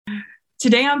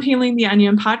Today on Peeling the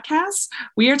Onion podcast,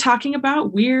 we are talking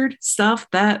about weird stuff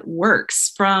that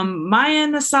works, from Mayan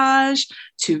massage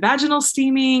to vaginal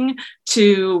steaming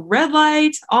to red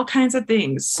light, all kinds of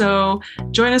things. So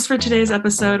join us for today's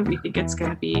episode. We think it's going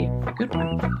to be a good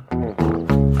one.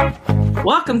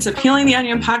 Welcome to Peeling the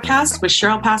Onion podcast with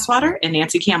Cheryl Passwater and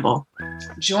Nancy Campbell.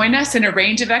 Join us and a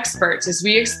range of experts as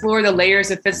we explore the layers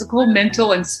of physical,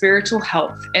 mental, and spiritual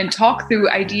health and talk through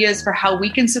ideas for how we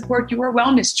can support your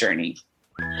wellness journey.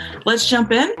 Let's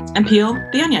jump in and peel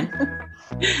the onion.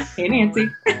 Hey, Nancy.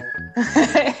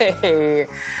 Hey,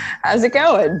 how's it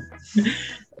going?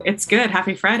 It's good.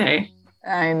 Happy Friday.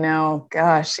 I know.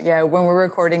 Gosh. Yeah. When we're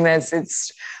recording this,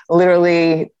 it's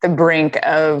literally the brink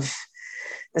of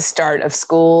the start of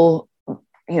school,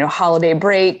 holiday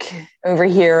break over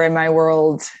here in my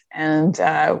world. And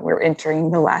we're entering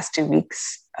the last 2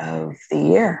 weeks of the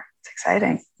year. It's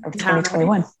exciting. Of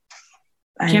 2021.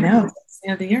 I know. It's the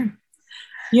end of the year.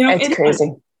 It's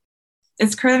crazy.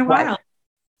 It's crazy wild.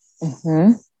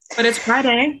 Mm-hmm. But it's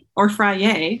Friday or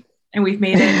Friday, and we've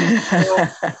made it.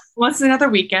 Once another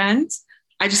weekend.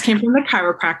 I just came from the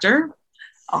chiropractor.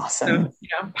 Awesome.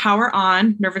 So, power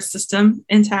on, nervous system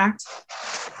intact.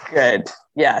 Good.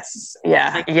 Yes.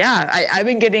 Yeah. I've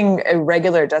been getting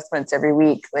regular adjustments every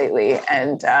week lately.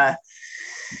 And,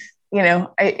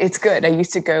 it's good. I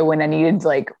used to go when I needed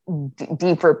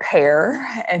deep repair,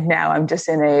 and now I'm just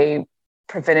in a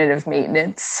preventative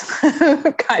maintenance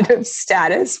kind of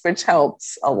status, which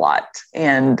helps a lot.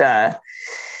 And, I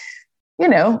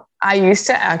used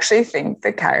to actually think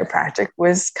that chiropractic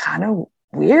was kind of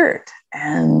weird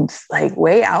and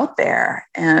way out there.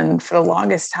 And for the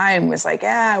longest time was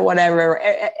whatever.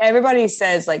 Everybody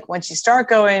says once you start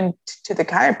going to the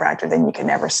chiropractor, then you can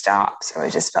never stop. So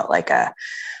it just felt like a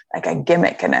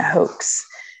gimmick and a hoax.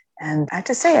 And I have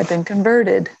to say, I've been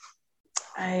converted.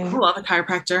 I love a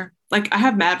chiropractor. I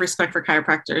have mad respect for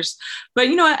chiropractors, but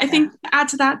I think to add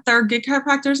to that, there are good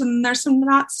chiropractors and there's some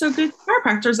not so good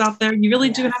chiropractors out there. You really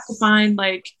do have to find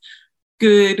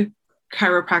good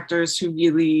chiropractors who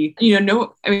really,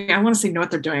 know, I want to say know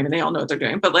what they're doing, and they all know what they're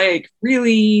doing, but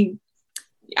really,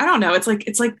 I don't know. It's like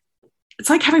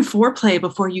having foreplay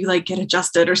before you get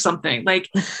adjusted or something,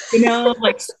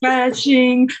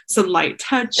 stretching, some light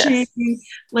touching,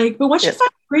 but once you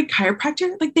find a great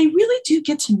chiropractor, they really do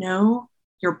get to know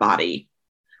your body.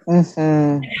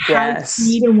 Mm-hmm. How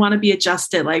you even want to be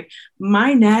adjusted.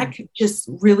 My neck just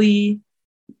really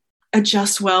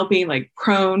adjusts well being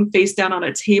prone face down on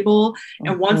a table.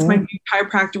 And once my new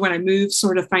chiropractor, when I moved,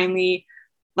 sort of finally,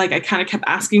 I kind of kept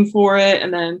asking for it.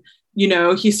 And then,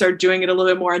 he started doing it a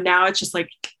little bit more. And now it's just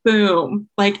boom,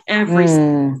 every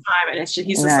single time. And it's just,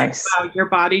 he's just wow, your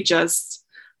body just,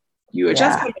 you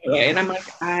adjust that way. And I'm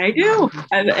I do.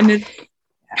 And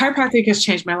chiropractic has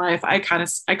changed my life. I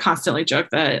constantly joke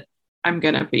that I'm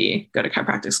going to go to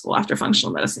chiropractic school after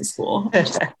functional medicine school.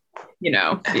 Just, be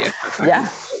a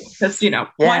chiropractor. Because,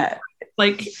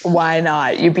 why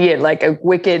not? You be a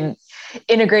wicked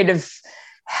integrative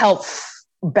health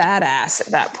badass at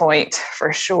that point,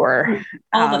 for sure.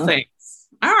 All the things.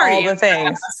 All the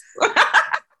things.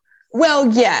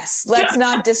 Well, yes. Let's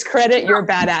not discredit your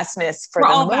badassness for the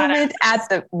moment.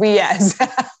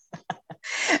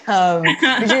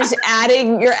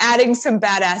 You're adding some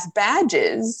badass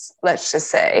badges, let's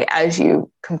just say, as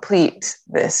you complete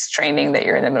this training that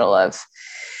you're in the middle of.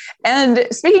 And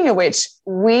speaking of which,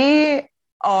 we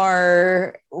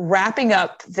are wrapping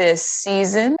up this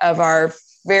season of our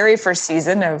very first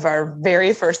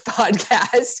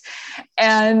podcast.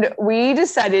 And we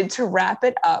decided to wrap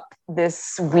it up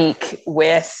this week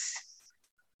with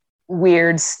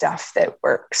weird stuff that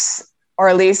works. Or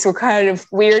at least we're kind of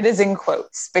weird as in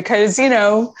quotes, because,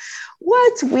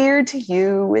 what's weird to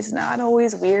you is not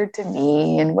always weird to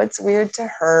me. And what's weird to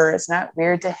her is not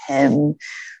weird to him.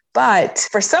 But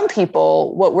for some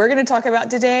people, what we're going to talk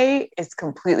about today is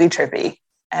completely trippy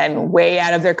and way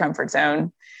out of their comfort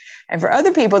zone. And for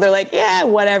other people, they're yeah,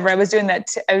 whatever. I was doing that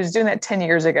 10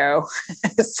 years ago.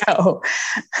 So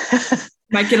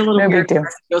might get a little weird as it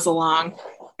goes along.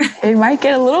 It might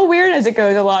get a little weird as it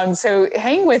goes along. So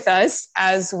hang with us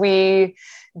as we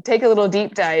take a little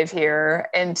deep dive here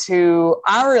into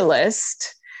our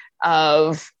list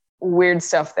of weird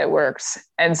stuff that works.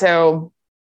 And so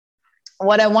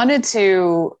what I wanted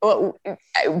to,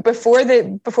 before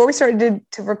we started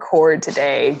to record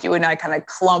today, you and I kind of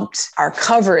clumped our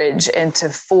coverage into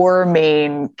 4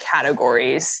 main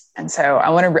categories. And so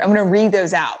I'm going to read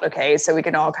those out. Okay. So we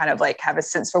can all kind of have a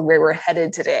sense for where we're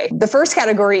headed today. The first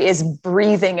category is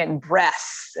breathing and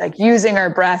breath, using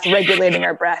our breath, regulating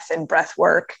our breath and breath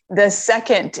work. The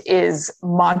second is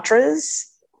mantras.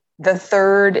 The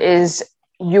third is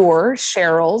your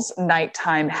Cheryl's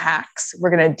nighttime hacks. We're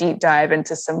going to deep dive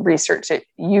into some research that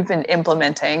you've been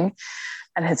implementing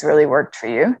and has really worked for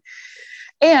you.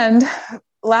 And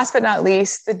last but not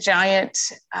least, the giant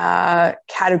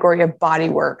category of body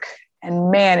work.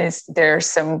 And man, there's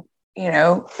some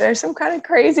kind of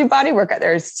crazy body work out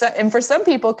there. And for some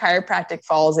people, chiropractic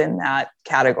falls in that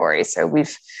category. So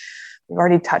we've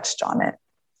already touched on it.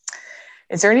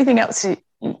 Is there anything else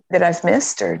that I've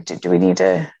missed, or do we need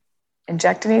to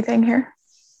inject anything here?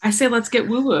 I say let's get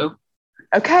woo-woo.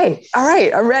 Okay. All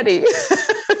right. I'm ready.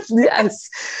 Yes.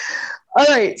 All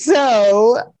right.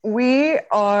 So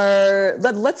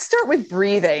let's start with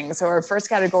breathing. So our first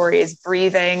category is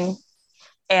breathing.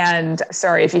 And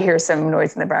sorry if you hear some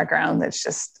noise in the background, that's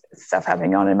just stuff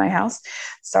happening on in my house.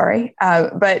 Sorry.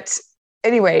 But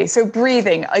anyway, so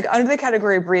breathing, like under the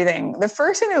category of breathing, the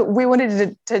first thing that we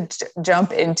wanted to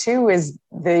jump into is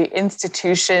the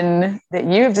institution that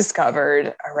you have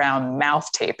discovered around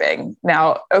mouth taping.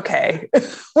 Now, okay,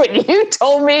 when you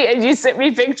told me and you sent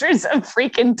me pictures of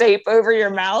freaking tape over your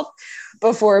mouth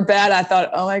before bed, I thought,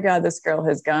 oh my God, this girl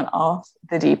has gone off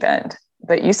the deep end,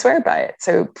 but you swear by it.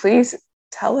 So please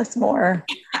tell us more.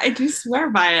 I do swear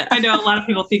by it. I know a lot of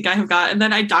people think I have got, and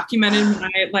then I documented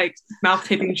my mouth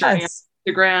taping journey on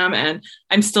Instagram, and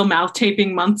I'm still mouth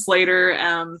taping months later.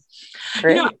 I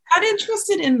got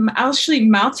interested in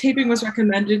mouth taping was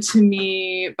recommended to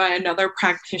me by another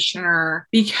practitioner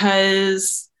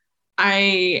because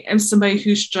I am somebody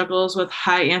who struggles with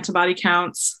high antibody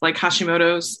counts, like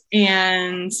Hashimoto's,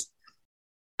 and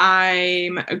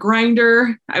I'm a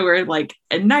grinder. I wear like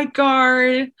a night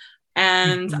guard.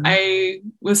 And I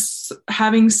was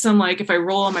having some, like, if I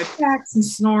roll on my back, some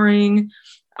snoring.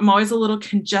 I'm always a little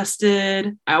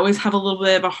congested. I always have a little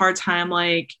bit of a hard time.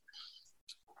 I'm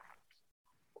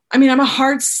a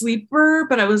hard sleeper,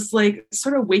 but I was like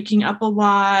sort of waking up a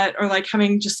lot, or like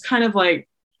having just kind of like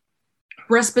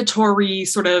respiratory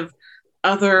sort of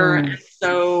other. And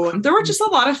so there were just a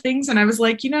lot of things. And I was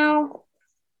like, I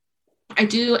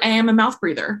am a mouth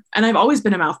breather, and I've always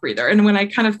been a mouth breather. And when I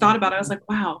kind of thought about it, I was like,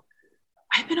 wow,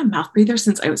 I've been a mouth breather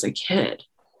since I was a kid.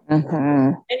 Mm-hmm.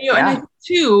 And, and I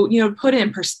too, put it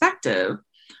in perspective,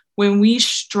 when we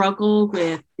struggle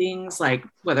with things like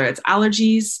whether it's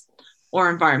allergies or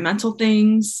environmental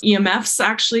things, EMFs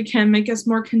actually can make us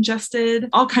more congested,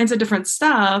 all kinds of different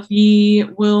stuff. We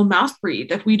will mouth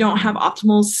breathe if we don't have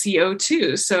optimal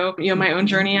CO2. So, my own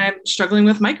journey, I'm struggling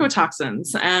with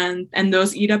mycotoxins, and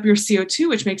those eat up your CO2,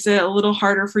 which makes it a little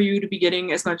harder for you to be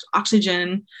getting as much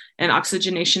oxygen and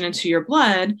oxygenation into your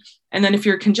blood. And then if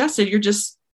you're congested, you're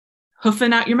just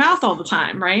hoofing out your mouth all the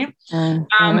time, right? And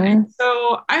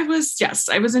so I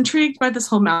was intrigued by this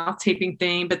whole mouth taping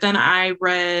thing, but then I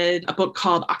read a book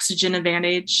called Oxygen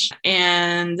Advantage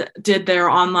and did their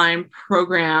online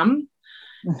program.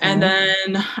 And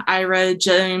then I read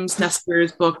James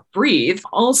Nestor's book, Breathe,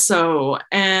 also.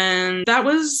 And that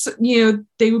was,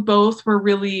 they both were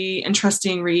really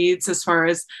interesting reads as far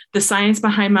as the science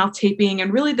behind mouth taping,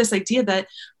 and really this idea that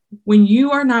when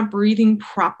you are not breathing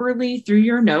properly through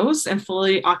your nose and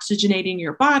fully oxygenating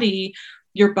your body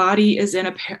is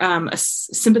in a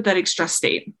sympathetic stress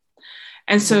state.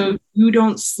 And so you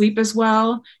don't sleep as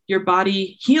well. Your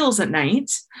body heals at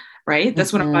night, right?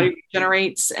 That's when our body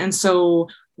regenerates. And so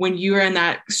when you are in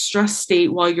that stress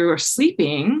state while you're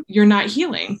sleeping, you're not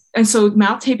healing. And so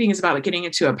mouth taping is about getting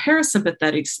into a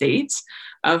parasympathetic state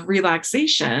of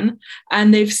relaxation.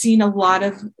 And they've seen a lot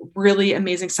of really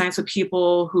amazing science with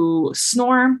people who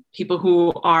snore, people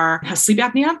who have sleep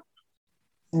apnea,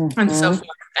 and so forth.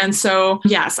 And so,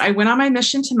 yes, I went on my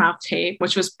mission to mouth tape,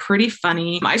 which was pretty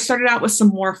funny. I started out with some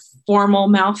more formal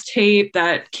mouth tape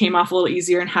that came off a little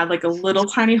easier and had like a little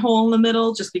tiny hole in the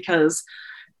middle, just because.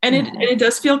 And it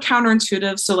does feel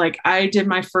counterintuitive. So like I did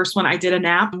my first one, I did a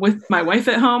nap with my wife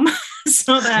at home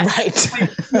so that I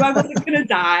wasn't going to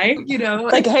die,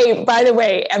 Like, hey, by the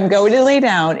way, I'm going to lay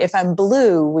down. If I'm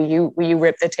blue, will you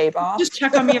rip the tape off? Just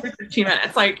check on me every 15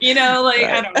 minutes. Like,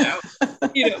 I don't know,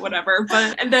 whatever.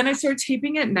 And then I started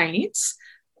taping at night.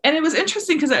 And it was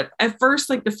interesting because at first,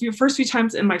 like the first few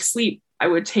times in my sleep, I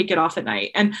would take it off at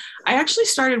night. And I actually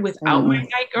started without my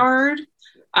night guard.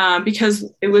 Because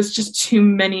it was just too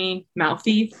many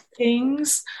mouthy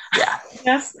things. Yeah.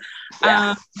 Yes.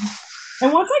 Yeah.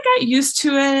 And once I got used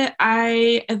to it,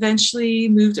 I eventually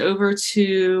moved over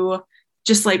to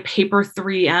just like paper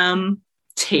 3M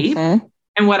tape.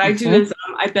 And what I do is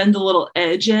I bend the little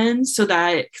edge in so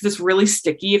that, because it's really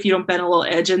sticky if you don't bend a little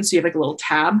edge in, so you have like a little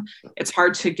tab, it's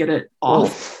hard to get it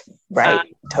off.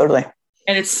 Right. Totally.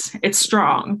 And it's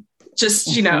strong. Just,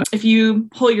 if you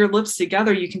pull your lips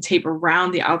together, you can tape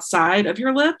around the outside of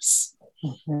your lips.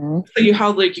 Mm-hmm. So you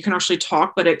have like, you can actually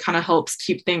talk, but it kind of helps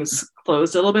keep things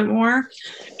closed a little bit more.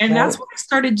 And that's what I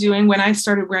started doing when I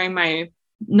started wearing my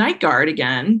night guard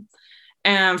again.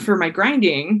 And for my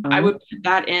grinding, I would put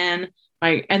that in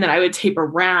and then I would tape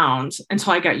around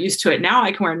until I got used to it. Now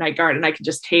I can wear a night guard and I can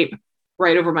just tape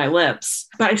right over my lips,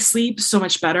 but I sleep so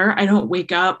much better. I don't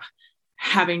wake up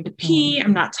having to pee.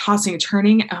 I'm not tossing and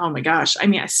turning. Oh my gosh. I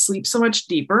mean, I sleep so much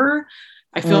deeper.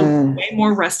 I feel way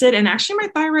more rested. And actually my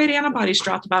thyroid antibodies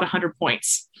dropped about 100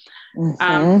 points since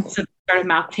I started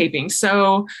mouth taping.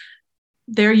 So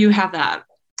there you have that.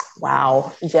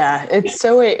 Wow. Yeah. It's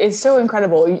so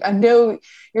incredible. I know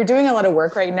you're doing a lot of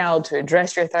work right now to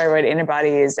address your thyroid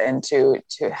antibodies and to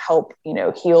help,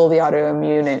 heal the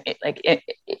autoimmune and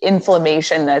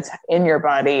inflammation that's in your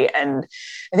body. And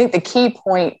I think the key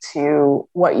point to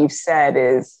what you've said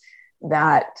is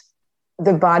that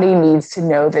the body needs to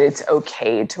know that it's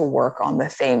okay to work on the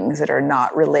things that are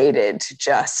not related to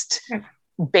just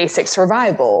basic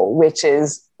survival, which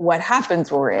is what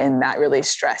happens when we're in that really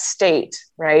stressed state,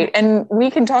 right? And we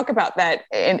can talk about that,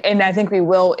 and I think we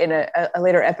will in a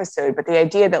later episode, but the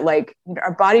idea that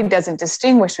our body doesn't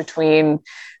distinguish between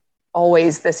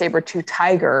always the saber-toothed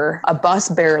tiger, a bus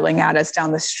barreling at us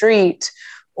down the street,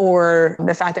 or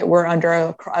the fact that we're under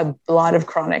a lot of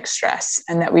chronic stress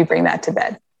and that we bring that to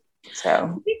bed. So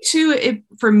I think too,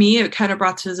 for me, it kind of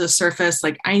brought to the surface,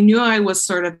 I knew I was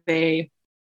sort of a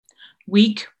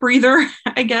weak breather,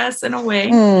 I guess, in a way.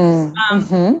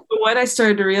 But what I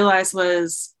started to realize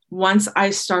was once I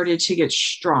started to get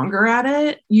stronger at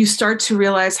it, you start to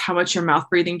realize how much you're mouth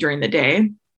breathing during the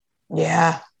day.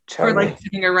 Yeah. Totally. Or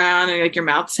sitting around and your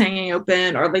mouth's hanging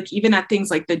open, or even at things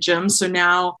like the gym. So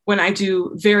now when I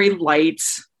do very light,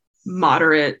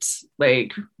 moderate,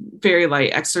 very light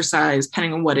exercise,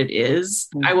 depending on what it is,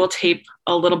 I will tape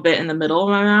a little bit in the middle of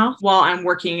my mouth while I'm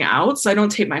working out. So I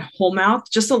don't tape my whole mouth,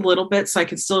 just a little bit, so I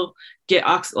can still get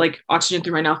oxygen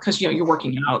through my mouth, because you're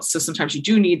working out, so sometimes you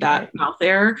do need that mouth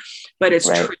air, but it's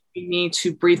training me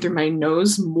to breathe through my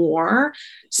nose more.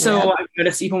 So I've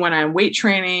noticed even when I'm weight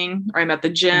training or I'm at the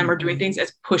gym or doing things,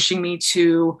 it's pushing me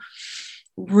to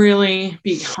really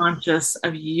be conscious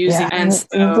of using. And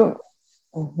so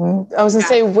I was going to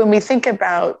say, when we think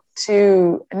about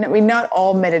not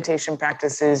all meditation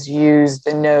practices use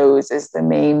the nose as the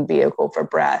main vehicle for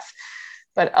breath,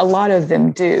 but a lot of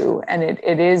them do. And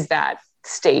it is that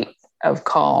state of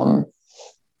calm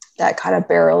that kind of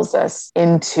barrels us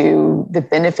into the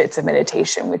benefits of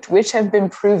meditation, which have been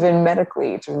proven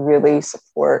medically to really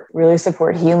support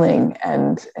healing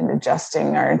and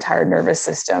adjusting our entire nervous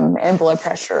system and blood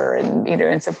pressure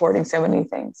and supporting so many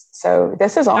things. So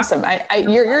this is awesome.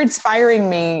 You're inspiring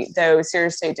me though,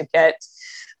 seriously, to get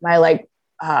my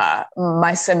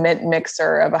cement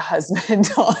mixer of a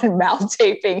husband on mouth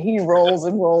taping. He rolls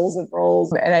and rolls and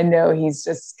rolls. And I know he's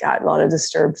just got a lot of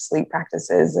disturbed sleep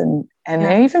practices and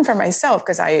even for myself,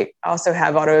 because I also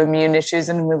have autoimmune issues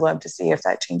and would love to see if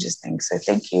that changes things. So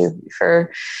thank you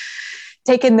for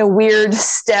taking the weird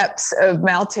steps of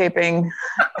mouth taping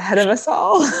ahead of us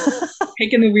all.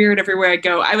 Taking the weird everywhere I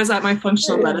go. I was at my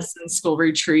functional medicine school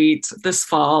retreat this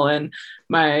fall, and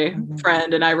my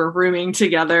friend and I were rooming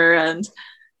together, and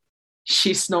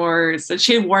she snores, and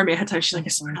she had warned me ahead of time. She's like, I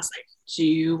snore. I was like, do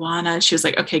you wanna? She was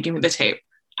like, okay, give me the tape.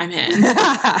 I'm in.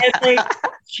 And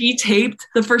she taped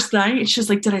the first night, and she was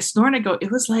like, did I snore? And I go,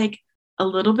 it was a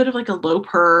little bit of a low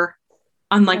purr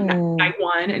on night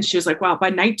one. And she was like, wow. By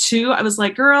night two, I was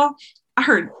like, girl, I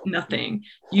heard nothing.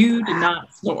 You did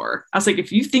not snore. I was like,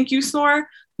 if you think you snore,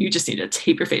 you just need to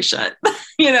tape your face shut.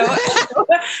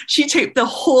 She taped the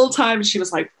whole time. And she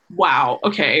was like, wow,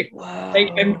 okay.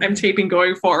 I'm taping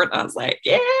going forward. I was like,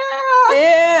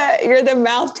 yeah, you're the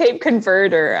mouth tape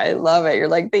converter. I love it. You're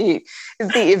the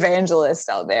evangelist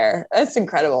out there. That's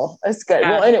incredible. That's good.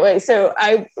 Yeah. Well, anyway, so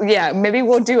maybe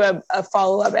we'll do a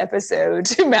follow-up episode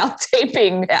to mouth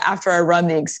taping after I run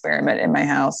the experiment in my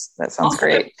house. That sounds also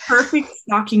great. Perfect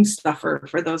stocking stuffer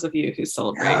for those of you who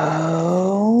celebrate.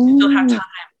 Oh, you still have time.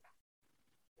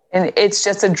 And it's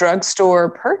just a drugstore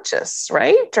purchase,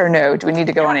 right? Or no? Do we need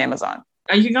to go on Amazon?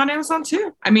 You can go on Amazon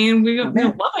too. I mean, we love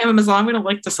Amazon. We don't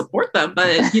like to support them,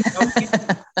 but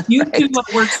you do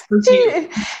what works for you.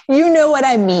 You know what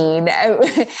I mean?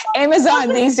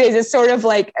 Amazon these days is sort of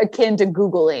akin to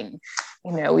Googling.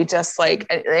 We just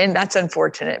and that's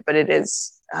unfortunate, but it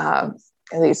is at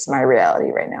least my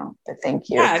reality right now. But thank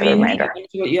you for the reminder. You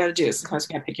do what you got to do. Sometimes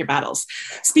you got to pick your battles.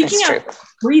 Speaking of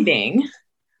breathing,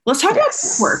 let's talk about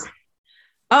work.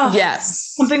 Oh,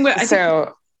 yes. Something I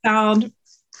think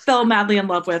fell madly in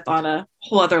love with on a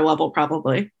whole other level,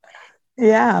 probably.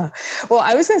 Yeah. Well,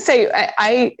 I was going to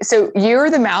say, so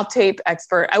you're the mouth tape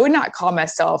expert. I would not call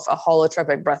myself a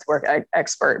holotropic breathwork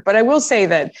expert, but I will say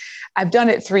that I've done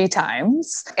it 3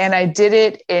 times and I did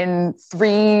it in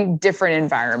 3 different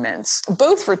environments,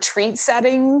 both retreat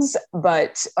settings,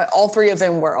 but all 3 of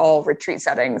them were all retreat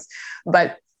settings.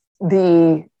 But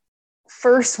the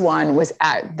first one was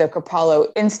at the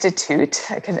Kripalu Institute.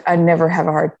 I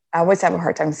always have a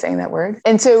hard time saying that word.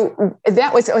 And so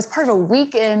it was part of a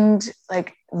weekend,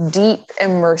 like deep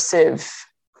immersive,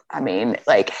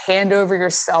 like hand over your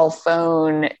cell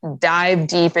phone, dive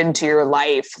deep into your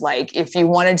life. Like if you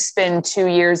wanted to spend 2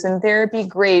 years in therapy,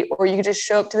 great. Or you could just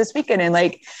show up to this weekend and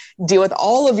like deal with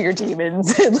all of your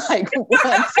demons in like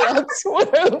one fell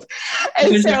swoop.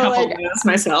 And there's so a couple like of those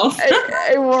myself.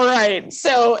 right.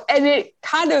 So, and it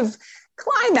kind of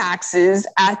climaxes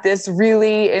at this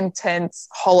really intense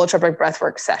holotropic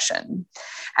breathwork session.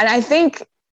 And I think,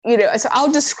 so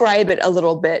I'll describe it a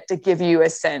little bit to give you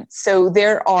a sense. So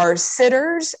there are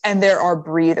sitters and there are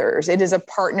breathers. It is a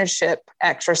partnership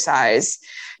exercise.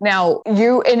 Now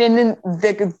and in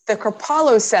the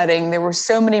Kripalu setting, there were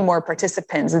so many more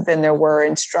participants than there were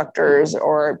instructors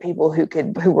or people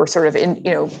who were sort of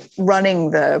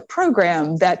running the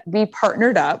program, that we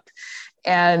partnered up.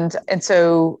 And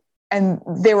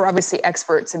there were obviously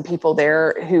experts and people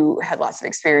there who had lots of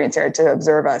experience there to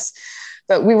observe us.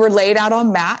 But we were laid out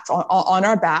on mats on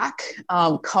our back,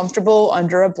 comfortable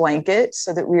under a blanket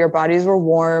so that our bodies were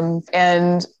warm.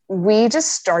 And we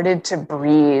just started to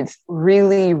breathe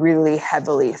really, really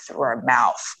heavily through our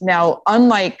mouth. Now,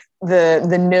 unlike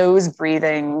the nose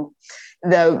breathing,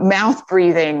 the mouth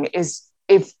breathing is,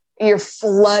 if you're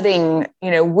flooding,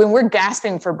 when we're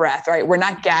gasping for breath, right? We're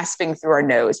not gasping through our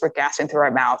nose, we're gasping through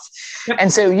our mouth. Yep.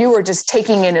 And so you are just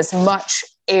taking in as much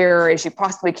air as you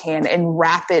possibly can in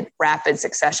rapid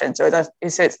succession. So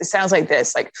it sounds like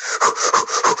this, like,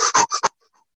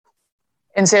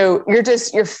 and so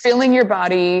you're filling your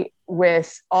body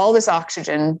with all this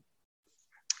oxygen,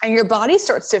 and your body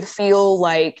starts to feel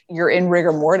like you're in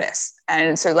rigor mortis.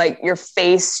 And so like your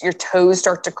face, your toes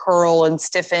start to curl and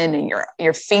stiffen, and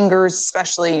your fingers,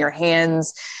 especially your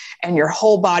hands, and your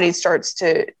whole body starts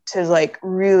to like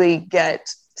really get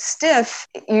stiff.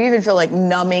 You even feel like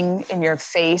numbing in your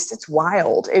face. It's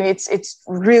wild. And it's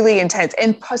really intense.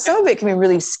 And some of it can be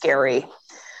really scary.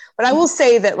 But I will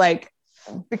say that like,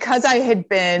 because a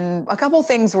couple of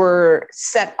things were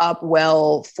set up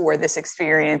well for this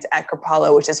experience at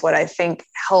Kripalu, which is what I think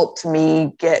helped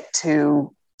me get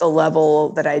to the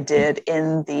level that I did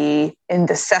in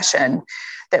the session,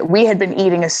 that we had been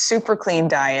eating a super clean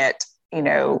diet,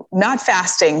 not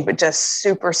fasting, but just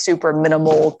super, super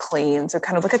minimal clean. So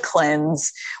kind of like a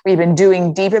cleanse. We've been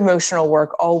doing deep emotional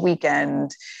work all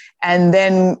weekend. And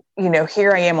then,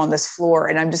 here I am on this floor,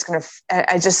 and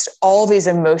all these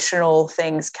emotional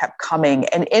things kept coming.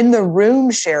 And in the room,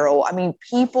 Cheryl,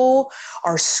 people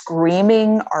are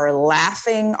screaming, are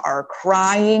laughing, are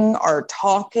crying, are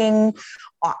talking.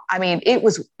 It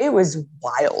was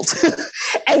wild.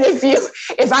 And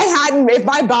if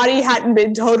my body hadn't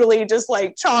been totally just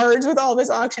like charged with all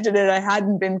this oxygen and I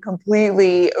hadn't been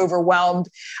completely overwhelmed,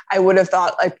 I would have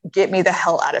thought, like, get me the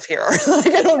hell out of here.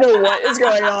 Like, I don't know what is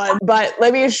going on. But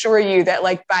let me assure you that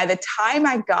like by the time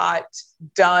I got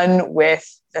done with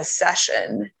the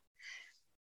session,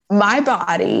 my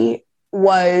body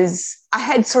I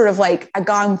had sort of like, I'd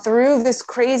gone through this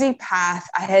crazy path.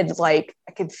 I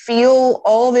could feel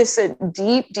all this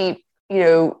deep,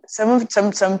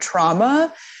 some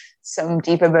trauma, some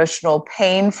deep emotional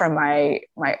pain from my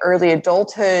early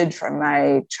adulthood, from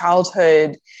my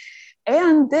childhood.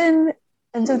 And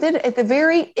so then at the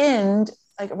very end,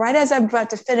 like right as I'm about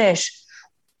to finish,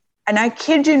 and I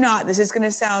kid you not, this is going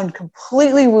to sound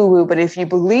completely woo-woo, but if you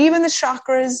believe in the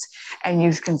chakras and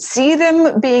you can see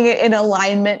them being in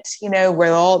alignment,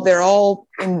 where they're all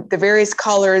in the various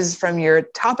colors from your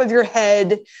top of your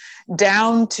head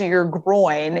down to your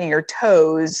groin and your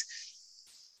toes,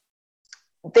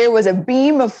 there was a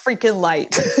beam of freaking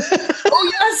light.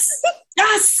 Oh, yes.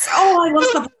 Yes. Oh, I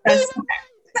love the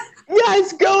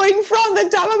Yes, going from the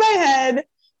top of my head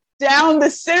down the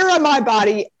center of my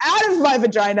body, out of my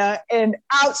vagina, and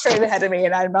out straight ahead of me.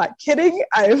 And I'm not kidding.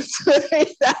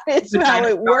 That is how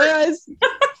it was,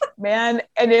 man.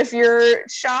 And if you're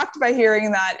shocked by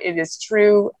hearing that, it is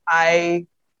true. It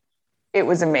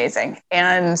was amazing.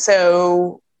 And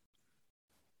so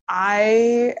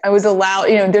I was allowed,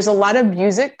 there's a lot of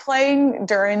music playing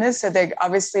during this. So they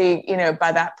obviously,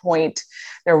 by that point,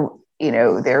 they're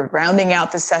rounding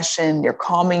out the session. They're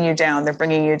calming you down. They're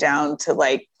bringing you down to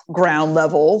like ground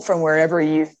level from wherever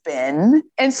you've been.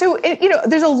 And so,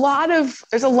 there's a lot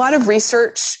of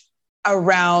research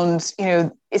around,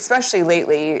 especially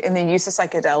lately in the use of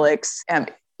psychedelics.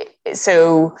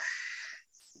 So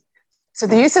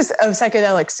the use of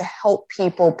psychedelics to help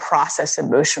people process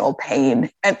emotional pain.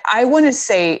 And I want to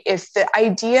say, if the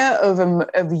idea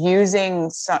of using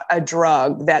a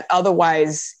drug that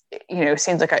otherwise,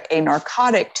 seems like a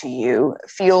narcotic to you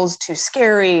feels too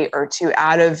scary or too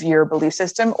out of your belief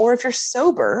system, or if you're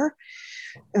sober,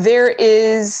 this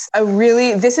is a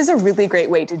really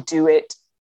great way to do it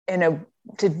to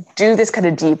do this kind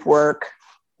of deep work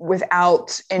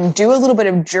and do a little bit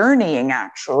of journeying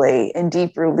actually in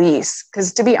deep release.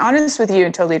 Because to be honest with you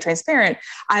and totally transparent,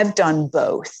 I've done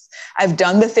both. I've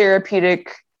done the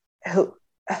therapeutic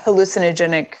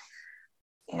hallucinogenic,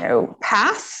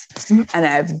 path, and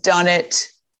I've done the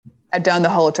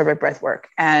holotropic breath work.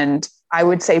 And I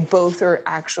would say both are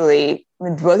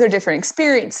different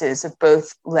experiences that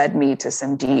both led me to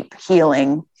some deep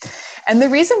healing. And the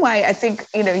reason why I think,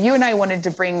 you and I wanted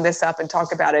to bring this up and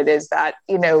talk about it is that,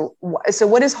 so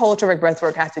what does holotropic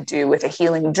breathwork have to do with a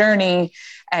healing journey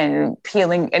and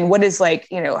healing? And what is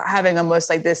having almost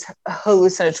like this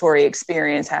hallucinatory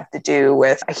experience have to do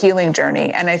with a healing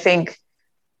journey? And I think,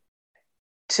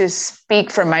 to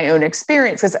speak from my own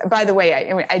experience, because by the way,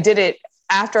 I did it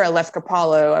after I left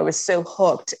Kapalo. I was so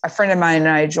hooked. A friend of mine and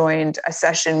I joined a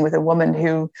session with a woman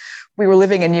who we were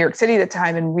living in New York City at the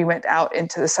time, and we went out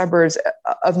into the suburbs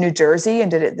of New Jersey and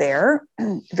did it there.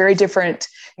 Very different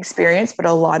experience, but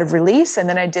a lot of release. And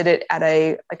then I did it at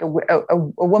a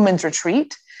woman's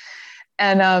retreat,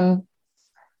 and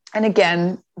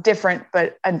again, different,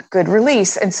 but a good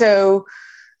release. And so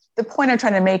the point I'm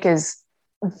trying to make is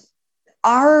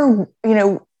our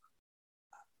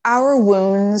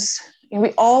wounds,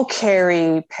 we all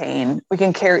carry pain. We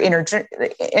can carry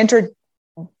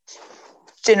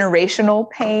intergenerational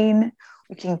pain.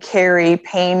 We can carry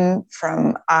pain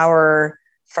from our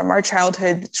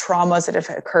childhood traumas that have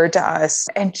occurred to us,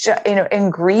 and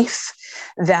grief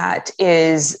that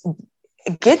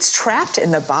gets trapped in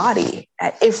the body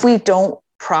if we don't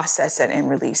process it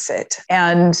and release it.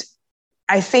 And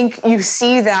I think you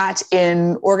see that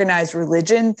in organized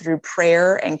religion through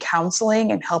prayer and counseling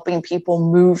and helping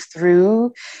people move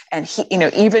through. And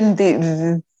even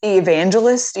the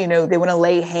evangelists, they want to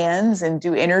lay hands and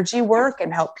do energy work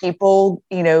and help people,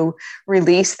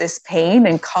 release this pain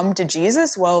and come to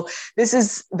Jesus. Well, this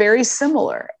is very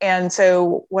similar. And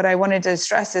so what I wanted to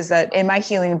stress is that in my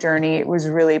healing journey, it was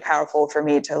really powerful for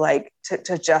me to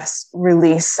just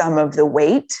release some of the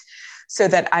weight, so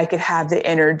that I could have the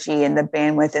energy and the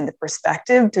bandwidth and the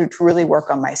perspective to really work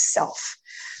on myself.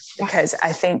 Because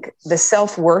I think the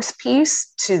self-worth piece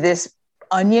to this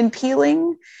onion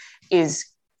peeling is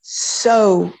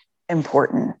so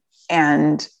important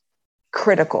and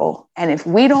critical. And if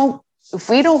we don't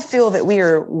feel that we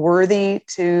are worthy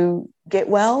to get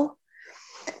well,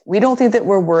 we don't think that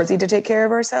we're worthy to take care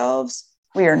of ourselves,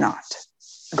 we are not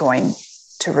going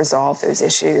to resolve those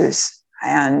issues.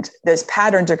 And those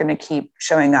patterns are going to keep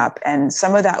showing up. And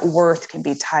some of that worth can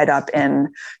be tied up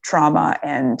in trauma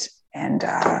and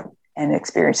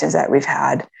experiences that we've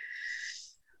had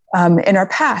in our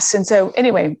past. And so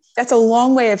anyway, that's a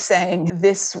long way of saying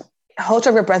this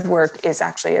holotropic breath work is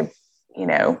actually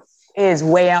is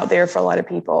way out there for a lot of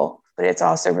people, but it's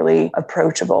also really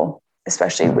approachable,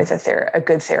 especially with a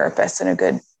good therapist and a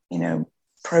good,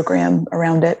 program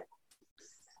around it.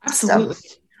 Absolutely.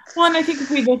 So, well, and I think if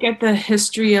we look at the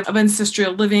history of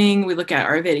ancestral living, we look at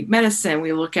Ayurvedic medicine,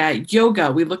 we look at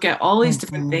yoga, we look at all these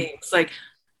different things, like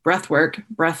breath work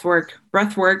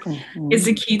is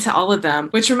the key to all of them,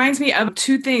 which reminds me of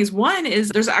two things. One is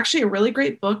there's actually a really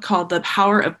great book called The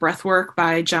Power of Breathwork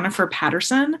by Jennifer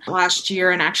Patterson last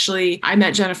year. And actually, I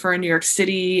met Jennifer in New York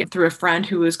City through a friend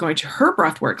who was going to her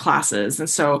breathwork classes. And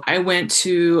so I went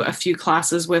to a few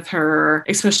classes with her,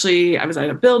 especially I was at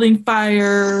a building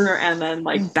fire. And then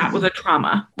that was a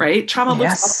trauma, right? Trauma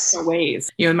looks other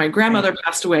ways. My grandmother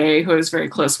passed away, who I was very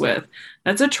close with.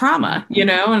 That's a trauma,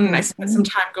 and I spent some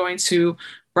time going to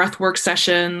breathwork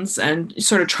sessions and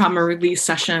sort of trauma release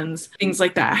sessions, things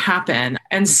like that happen.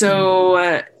 And so,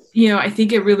 I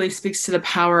think it really speaks to the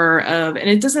power of, and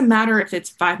it doesn't matter if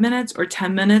it's 5 minutes or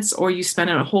 10 minutes, or you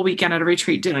spend a whole weekend at a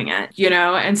retreat doing it,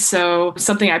 and so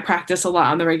something I practice a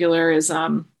lot on the regular is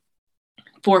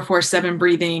 4-4-7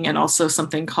 breathing, and also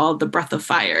something called the breath of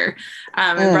fire.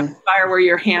 And breath of fire, where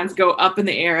your hands go up in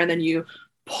the air and then you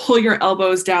pull your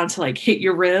elbows down to hit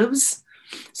your ribs.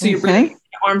 So you really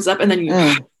your arms up, and then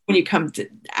when you come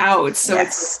out. So it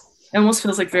almost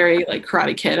feels very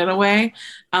Karate Kid in a way.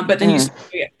 But then you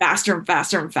get faster and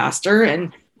faster and faster.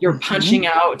 And you're punching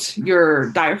out your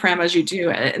diaphragm as you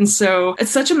do it. And so it's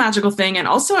such a magical thing. And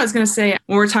also, I was going to say,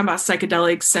 when we're talking about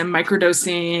psychedelics and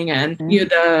microdosing, and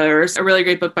there's a really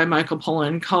great book by Michael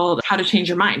Pollan called How to Change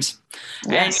Your Mind.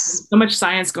 And so much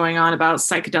science going on about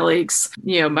psychedelics,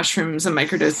 mushrooms and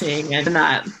microdosing, and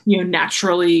that,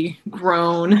 naturally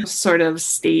grown sort of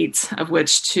state of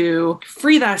which to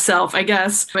free thyself, I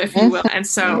guess, if you will. And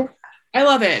so I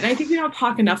love it. And I think we don't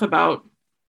talk enough about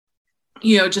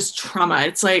just trauma.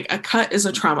 It's like a cut is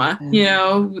a trauma.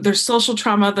 There's social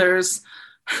trauma, there's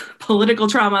political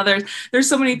trauma, there's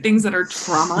so many things that are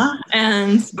trauma.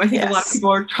 And I think a lot of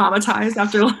people are traumatized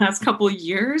after the last couple of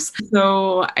years.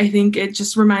 So I think it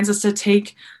just reminds us to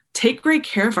take great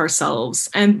care of ourselves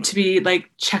and to be like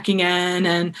checking in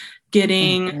and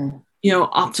getting,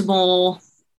 optimal,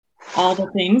 all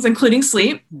the things, including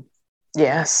sleep.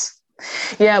 Yes.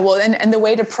 Yeah, well, and the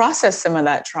way to process some of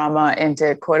that trauma and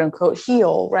to quote unquote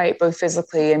heal, right, both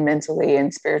physically and mentally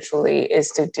and spiritually, is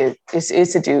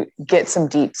to get some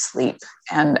deep sleep.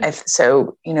 And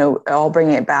so I'll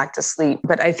bring it back to sleep.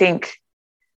 But I think,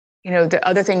 the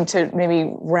other thing to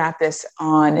maybe wrap this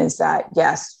on is that,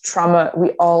 yes, trauma,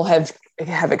 we all have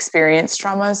experienced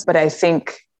traumas, but I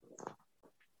think,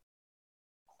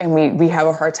 and we have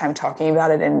a hard time talking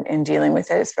about it and dealing with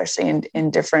it, especially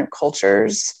in different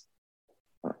cultures.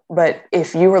 But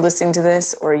if you were listening to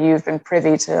this, or you've been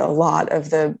privy to a lot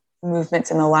of the movements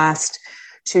in the last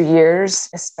 2 years,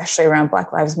 especially around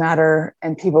Black Lives Matter,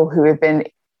 and people who have been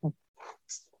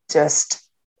just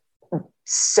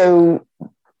so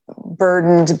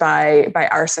burdened by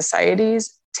our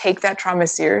societies, take that trauma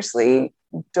seriously.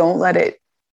 Don't let it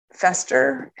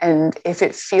fester. And if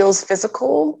it feels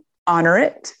physical, honor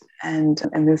it and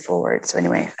move forward. So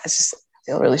anyway, I just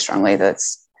feel really strongly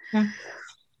that's... Yeah.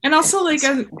 And also, it's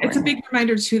a big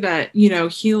reminder too that,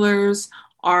 healers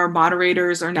are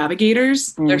moderators or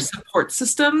navigators, they're support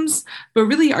systems, but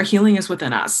really our healing is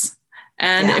within us.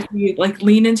 And if we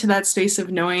lean into that space of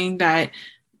knowing that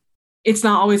it's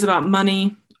not always about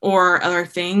money or other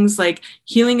things,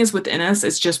 healing is within us.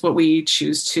 It's just what we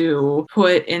choose to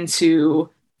put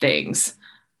into things,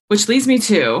 which leads me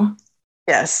to...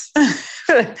 Yes.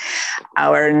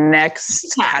 Our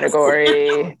next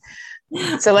category.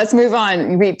 So let's move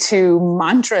on to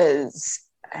mantras.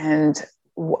 And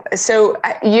so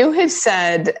you have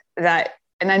said that,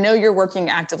 and I know you're working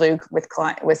actively with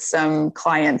some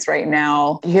clients right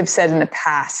now. You have said in the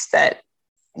past that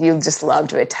you just love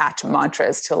to attach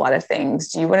mantras to a lot of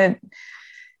things. Do you want to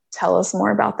tell us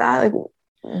more about that?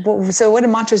 So what do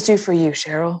mantras do for you,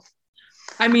 Cheryl?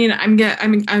 I mean, I'm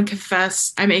a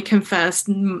confessed mantra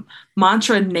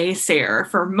naysayer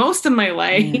for most of my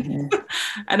life.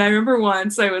 And I remember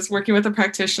once I was working with a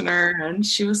practitioner and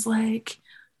she was like,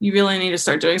 you really need to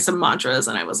start doing some mantras.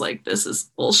 And I was like, this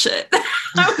is bullshit.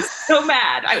 I was so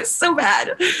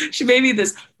mad. She made me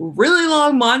this really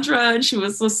long mantra and she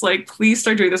was just like, please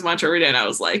start doing this mantra every day. And I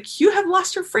was like, you have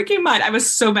lost your freaking mind. I was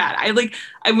so mad.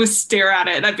 I would stare at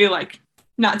it and I'd be like,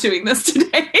 not doing this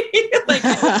today.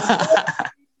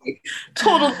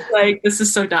 Totally this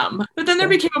is so dumb. But then there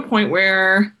became a point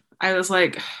where I was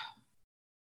like,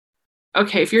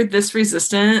 okay, if you're this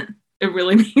resistant, it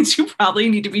really means you probably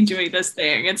need to be doing this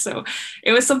thing. And so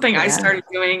it was something I started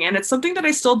doing, and it's something that I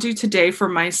still do today for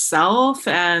myself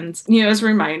and, as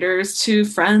reminders to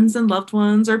friends and loved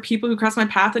ones or people who cross my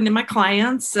path and in my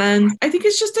clients. And I think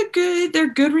it's just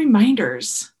they're good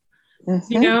reminders. And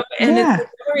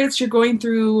it's you're going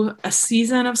through a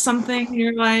season of something in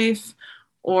your life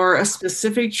or a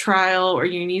specific trial, or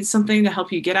you need something to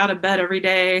help you get out of bed every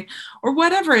day or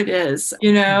whatever it is,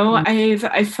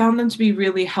 I've found them to be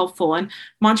really helpful. And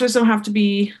mantras don't have to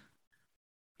be,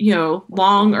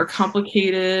 long or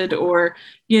complicated, or,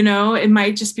 it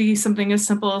might just be something as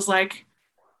simple as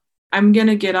I'm going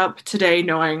to get up today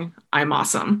knowing I'm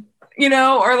awesome,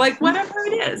 or whatever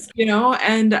it is,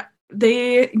 and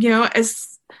they,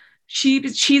 as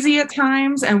cheesy at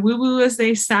times and woo-woo as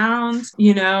they sound,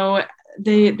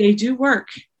 they do work,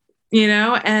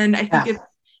 and I think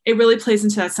it really plays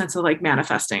into that sense of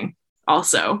manifesting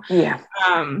also.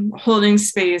 Holding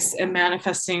space and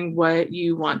manifesting what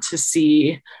you want to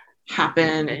see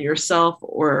happen in yourself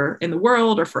or in the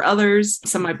world or for others.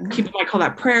 People might call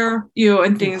that prayer,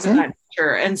 and things of that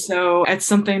nature. And so it's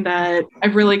something that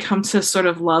I've really come to sort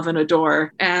of love and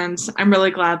adore. And I'm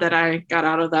really glad that I got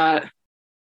out of that.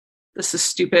 This is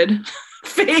stupid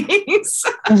phase.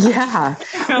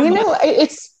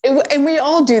 And we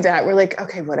all do that. We're like,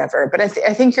 okay, whatever. But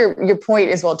I think your point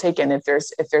is well taken. If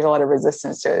there's a lot of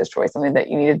resistance to it, it's probably something that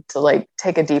you needed to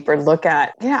take a deeper look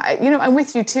at. I'm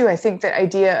with you too. I think the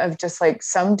idea of just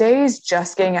some days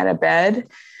just getting out of bed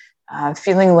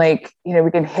feeling like,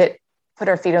 we can put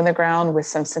our feet on the ground with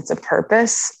some sense of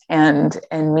purpose and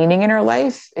meaning in our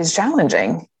life is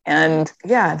challenging. And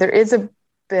yeah, there is a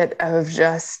bit of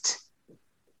just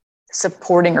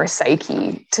supporting our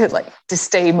psyche to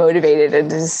stay motivated and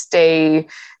to stay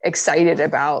excited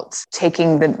about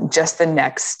taking the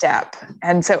next step.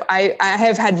 And so I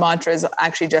have had mantras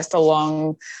actually just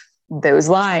along those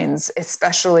lines,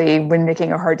 especially when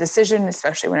making a hard decision,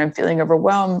 especially when I'm feeling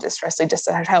overwhelmed, especially just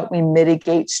to help me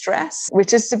mitigate stress,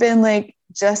 which has been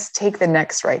just take the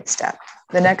next right step.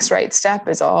 The next right step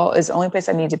is the only place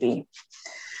I need to be.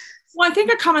 Well, I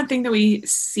think a common thing that we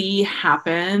see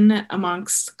happen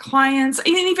amongst clients and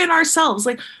even ourselves,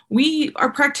 we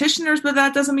are practitioners, but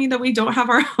that doesn't mean that we don't have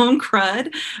our own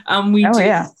crud. We do,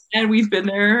 yeah. And we've been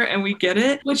there and we get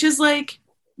it, which is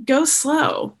go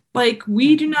slow.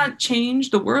 We do not change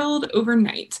the world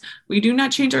overnight. We do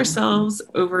not change ourselves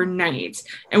overnight.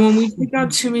 And when we take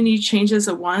out too many changes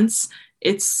at once,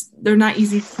 they're not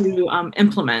easy to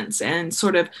implement and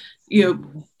sort of,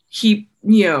 keep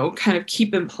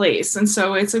in place. And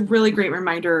so it's a really great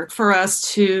reminder for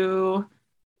us to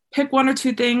pick one or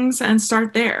two things and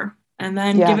start there, and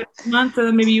then give it a month, and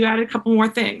then maybe you add a couple more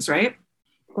things, right?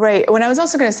 Right. When I was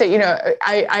also going to say,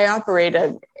 I operate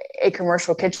a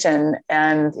commercial kitchen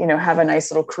and, have a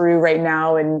nice little crew right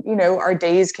now. And, our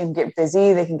days can get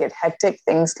busy. They can get hectic.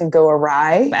 Things can go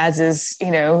awry, as is,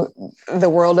 the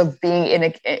world of being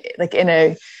in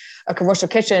a commercial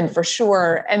kitchen for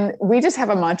sure. And we just have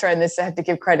a mantra, and this I have to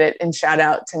give credit and shout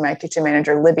out to my kitchen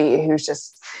manager, Libby, who's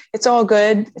just, it's all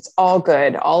good. It's all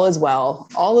good. All is well.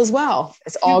 All is well.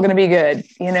 It's all going to be good,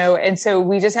 And so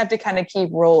we just have to kind of keep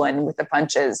rolling with the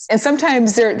punches. And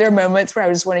sometimes there are moments where I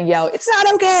just want to yell, it's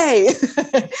not okay.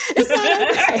 It's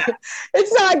not okay.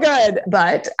 It's not good.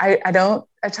 But I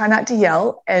try not to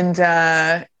yell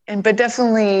but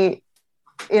definitely,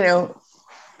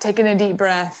 taking a deep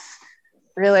breath,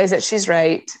 realize that she's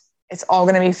right. It's all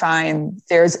going to be fine.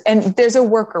 There's a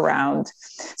workaround.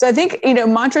 So I think,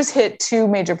 mantras hit two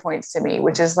major points to me,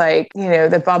 which is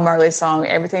the Bob Marley song,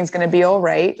 everything's going to be all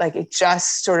right. It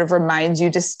just sort of reminds you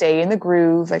to stay in the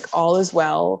groove, all is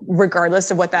well,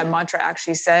 regardless of what that mantra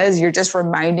actually says. You're just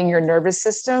reminding your nervous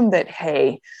system that,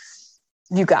 hey,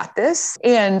 you got this.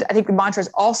 And I think the mantras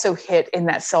also hit in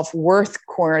that self-worth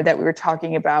corner that we were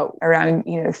talking about around,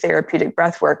 therapeutic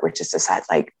breath work, which is just that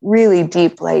really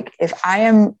deep, if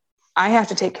I have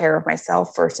to take care of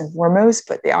myself first and foremost,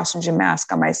 put the oxygen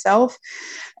mask on myself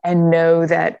and know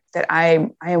that I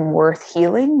am worth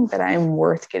healing, that I am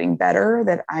worth getting better,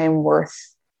 that I am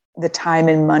worth the time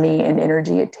and money and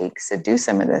energy it takes to do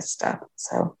some of this stuff.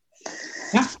 So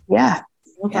yeah.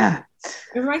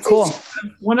 It reminds me of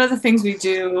one of the things we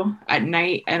do at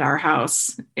night at our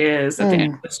house is at the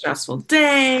end of a stressful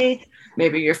day,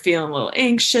 maybe you're feeling a little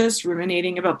anxious,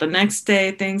 ruminating about the next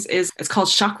day, it's called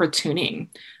chakra tuning,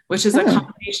 which is a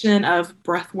combination of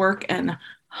breath work and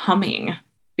humming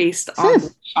based on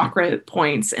the chakra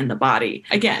points in the body.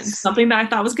 Again, something that I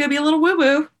thought was going to be a little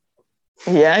woo-woo.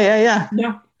 Yeah.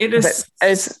 No, it is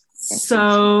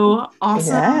so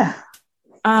awesome.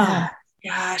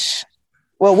 Gosh.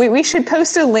 Well, we should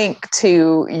post a link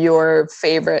to your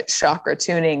favorite chakra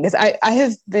tuning, because I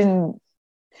have been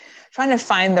trying to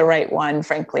find the right one,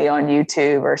 frankly, on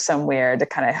YouTube or somewhere to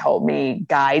kind of help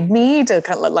guide me to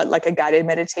kind of like a guided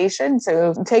meditation.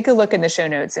 So take a look in the show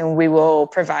notes and we will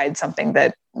provide something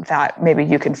that maybe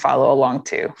you can follow along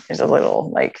to. There's a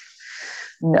little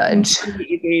nudge. It's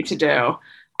easy to do.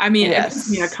 I mean, It puts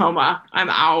me in a coma. I'm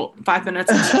out 5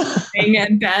 minutes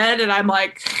in bed and I'm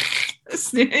why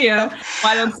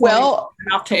don't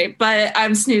mouth tape, but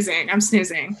I'm snoozing.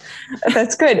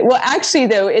 That's good. Well, actually,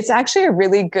 though, it's actually a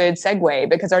really good segue,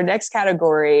 because our next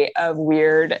category of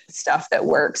weird stuff that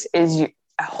works is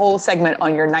a whole segment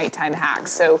on your nighttime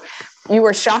hacks. So you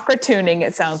were chakra tuning,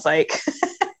 it sounds like.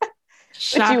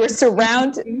 But you were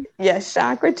surrounded. Yes,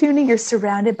 chakra tuning. You're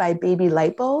surrounded by baby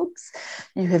light bulbs.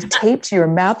 You have taped your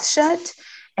mouth shut.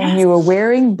 And you were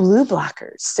wearing blue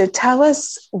blockers. So tell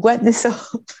us what this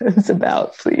all is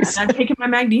about, please. I'm taking my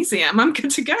magnesium. I'm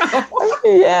good to go.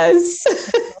 Yes.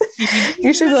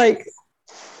 You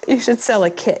should sell a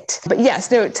kit. But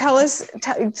yes, no, tell us.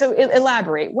 So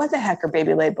elaborate. What the heck are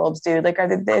baby light bulbs, dude? Are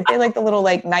they like the little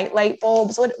night light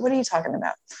bulbs? What are you talking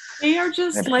about? They are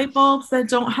just light bulbs that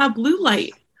don't have blue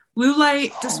light. Blue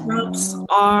light disrupts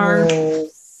our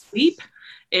sleep.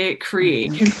 It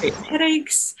can create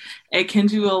headaches. It can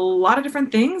do a lot of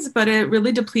different things, but it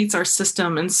really depletes our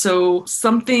system. And so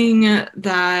something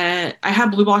that I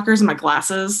have blue blockers in my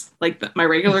glasses, like my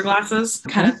regular glasses,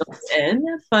 kind of built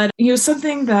in. But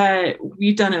something that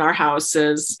we've done in our house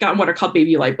is gotten what are called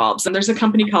baby light bulbs. And there's a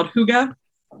company called Huga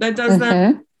that does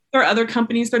them. There are other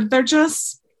companies, but they're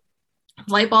just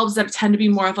light bulbs that tend to be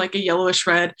more of like a yellowish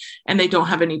red, and they don't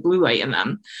have any blue light in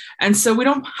them. And so we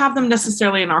don't have them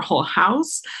necessarily in our whole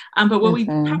house. But what we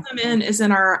have them in is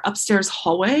in our upstairs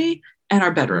hallway and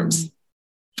our bedrooms.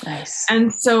 Nice.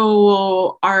 And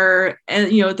so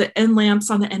the end lamps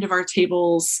on the end of our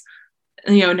tables,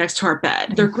 next to our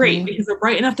bed, they're great because they're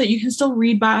bright enough that you can still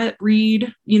read by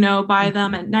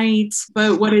them at night.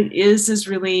 But what it is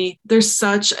really,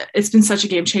 it's been such a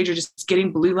game changer, just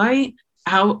getting blue light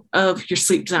out of your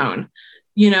sleep zone,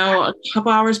 a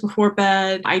couple hours before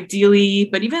bed, ideally,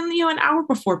 but even, an hour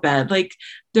before bed. Like,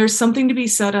 there's something to be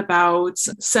said about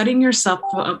setting yourself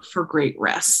up for great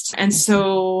rest. And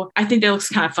so I think that looks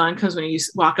kind of fun because when you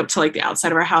walk up to like the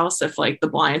outside of our house, if like the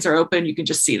blinds are open, you can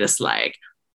just see this like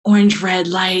orange red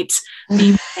light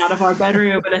beaming out of our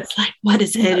bedroom. But it's like, what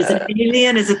is it? Is it an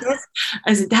alien? Is it this?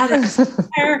 Is it that? Is it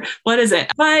there? What is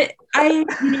it? But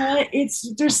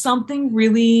there's something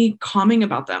really calming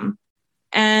about them.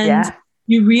 And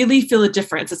you really feel a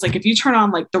difference. It's like, if you turn on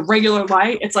like the regular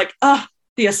light, it's like,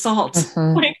 the assault.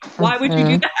 Like, why would you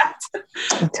do that?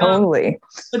 Totally.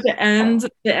 But the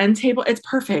end table, it's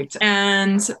perfect.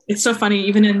 And it's so funny,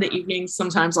 even in the evenings,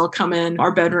 sometimes I'll come in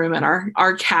our bedroom and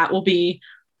our cat will be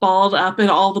balled up in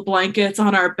all the blankets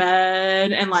on our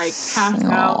bed and like passed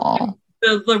out,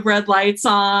 the red lights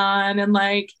on, and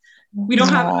like we don't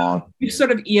have we've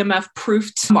sort of EMF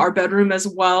proofed our bedroom as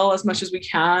well as much as we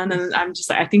can. And I'm just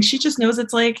like, I think she just knows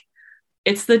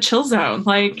it's the chill zone.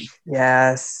 Like,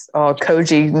 yes. Oh,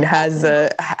 Koji has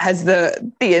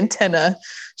the antenna.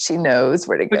 She knows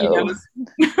where to go.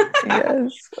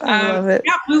 Yes. I love it.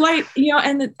 Yeah. Blue light,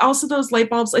 and also those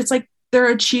light bulbs, it's like, they're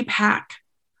a cheap hack.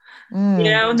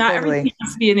 Not everything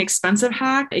has to be an expensive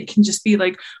hack. It can just be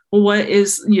like, what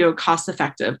is, cost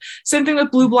effective. Same thing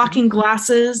with blue blocking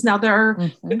glasses. Now there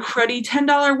are the cruddy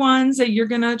 $10 ones that you're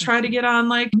going to try to get on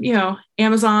like,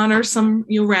 Amazon or some,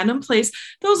 random place.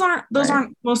 Those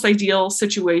aren't most ideal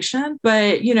situation,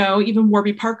 but, even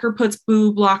Warby Parker puts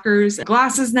blue blockers in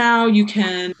glasses now. You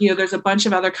can, there's a bunch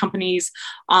of other companies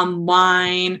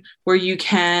online where you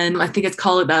can, I think it's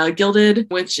called Gilded,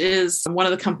 which is one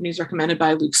of the companies recommended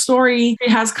by Luke Story. It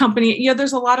has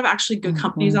there's a lot of actually good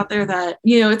companies out there that,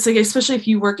 it's like, especially if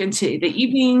you work into the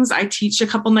evenings. I teach a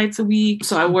couple nights a week.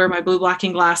 So I wear my blue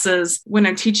blocking glasses when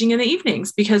I'm teaching in the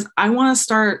evenings because I want to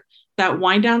start that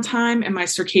wind down time and my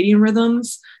circadian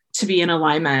rhythms to be in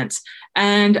alignment.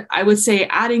 And I would say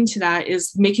adding to that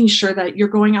is making sure that you're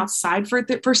going outside for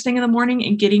the first thing in the morning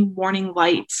and getting morning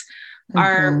light.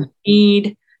 We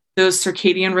need those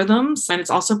circadian rhythms. And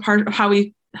it's also part of how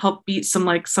we help beat some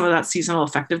of that seasonal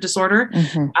affective disorder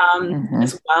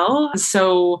as well.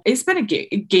 So it's been a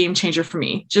game changer for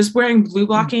me, just wearing blue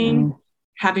blocking,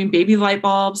 having baby light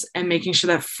bulbs, and making sure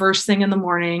that first thing in the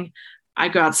morning, I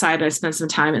go outside, I spend some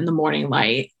time in the morning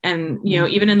light. And,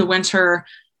 even in the winter,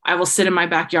 I will sit in my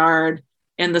backyard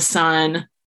in the sun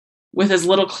with as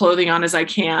little clothing on as I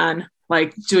can,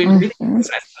 like doing breathing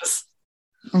exercises.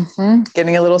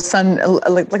 Getting a little sun,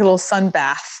 like a little sun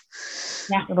bath.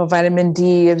 Yeah. Little vitamin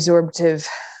D absorptive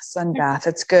sun bath.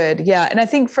 It's good. Yeah. And I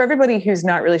think for everybody who's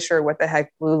not really sure what the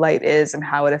heck blue light is and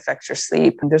how it affects your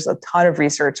sleep, there's a ton of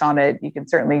research on it. You can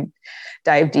certainly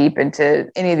dive deep into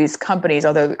any of these companies,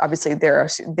 although obviously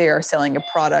they are selling a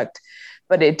product,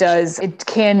 but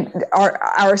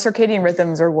our circadian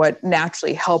rhythms are what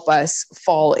naturally help us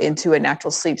fall into a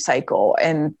natural sleep cycle.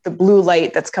 And the blue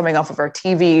light that's coming off of our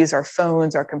TVs, our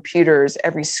phones, our computers,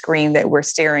 every screen that we're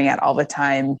staring at all the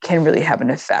time can really have an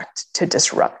effect to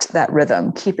disrupt that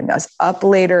rhythm, keeping us up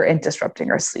later and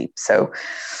disrupting our sleep. So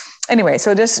anyway,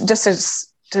 so just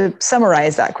to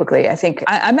summarize that quickly, I think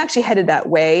I'm actually headed that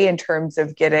way in terms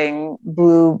of getting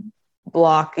blue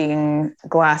blocking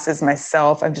glasses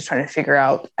myself. I'm just trying to figure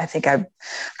out,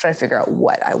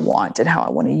 what I want and how I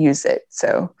want to use it.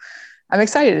 So I'm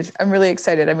excited. I'm really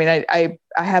excited. I mean, I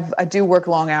do work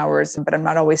long hours, but I'm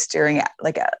not always staring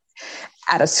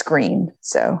at a screen.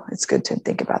 So it's good to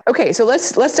think about. Okay. So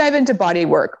let's dive into body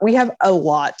work. We have a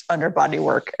lot under body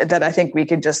work that I think we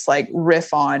could just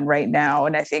riff on right now.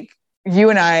 And I think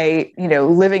you and I,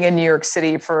 living in New York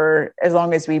City for as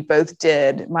long as we both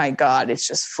did, my God, it's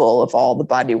just full of all the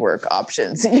body work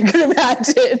options you can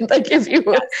imagine.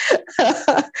 If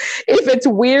it's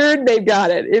weird, they've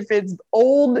got it. If it's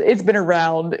old, it's been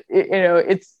around.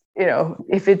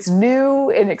 if it's new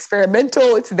and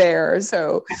experimental, it's there.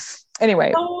 So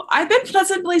anyway. So I've been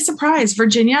pleasantly surprised.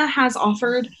 Virginia has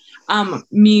offered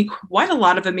me quite a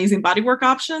lot of amazing bodywork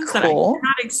options that I did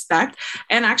not expect.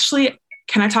 And actually,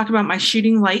 can I talk about my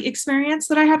shooting light experience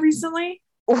that I had recently?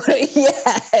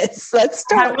 Yes, let's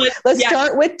start.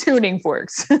 Start with tuning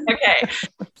forks. Okay,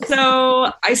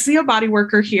 so I see a body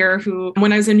worker here who,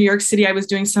 when I was in New York City, I was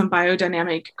doing some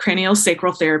biodynamic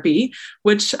craniosacral therapy,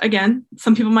 which again,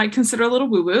 some people might consider a little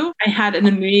woo-woo. I had an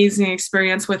amazing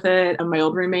experience with it, and my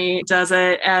old roommate does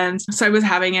it, and so I was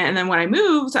having it. And then when I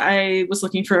moved, I was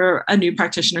looking for a new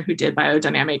practitioner who did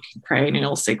biodynamic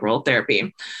craniosacral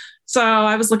therapy. So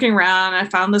I was looking around, I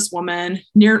found this woman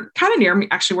kind of near me,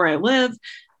 actually where I live.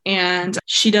 And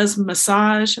she does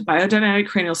massage, biodynamic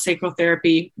craniosacral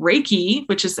therapy, Reiki,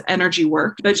 which is energy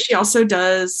work, but she also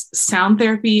does sound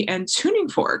therapy and tuning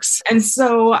forks. And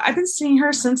so I've been seeing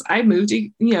her since I moved,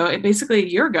 basically a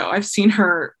year ago. I've seen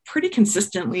her pretty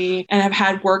consistently, and I've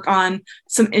had work on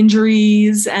some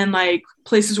injuries and like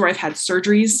places where I've had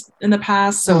surgeries in the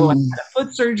past. So I had a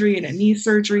foot surgery and a knee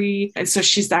surgery. And so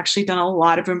she's actually done a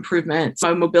lot of improvements,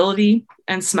 my mobility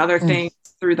and some other things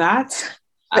through that.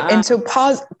 And so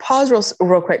pause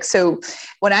real quick. So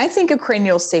when I think of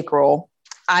craniosacral,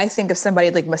 I think of somebody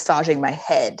like massaging my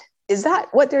head. Is that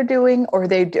what they're doing? Or are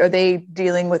they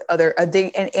dealing with are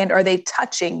they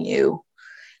touching you?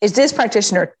 Is this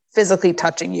practitioner physically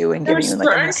touching you and giving you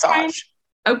like a massage?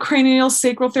 Of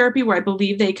craniosacral therapy where I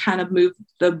believe they kind of move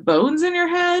the bones in your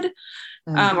head.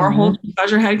 Or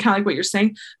massage your head, kind of like what you're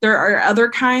saying. There are other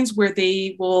kinds where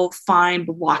they will find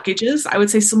blockages. I would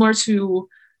say similar to,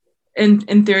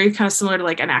 in theory, kind of similar to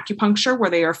like an acupuncture, where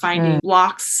they are finding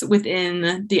blocks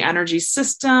within the energy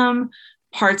system,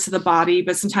 parts of the body,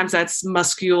 but sometimes that's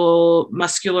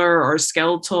muscular or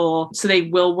skeletal. So they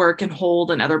will work and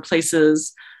hold in other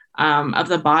places of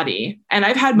the body. And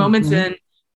I've had moments in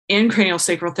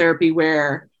craniosacral therapy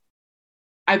where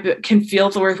I can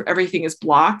feel where everything is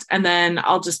blocked, and then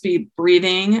I'll just be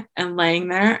breathing and laying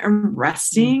there and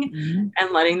resting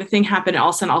and letting the thing happen. And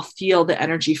all of a sudden I'll feel the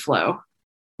energy flow.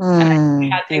 And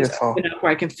I had things open up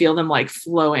where I can feel them like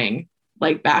flowing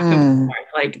like back and forth,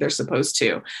 like they're supposed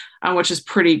to, which is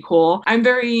pretty cool. I'm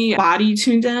very body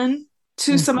tuned in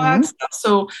to some of that stuff.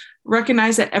 So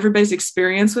recognize that everybody's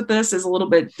experience with this is a little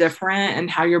bit different,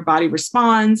 and how your body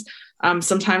responds.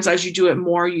 Sometimes as you do it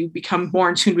more, you become more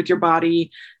in tune with your body,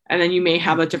 and then you may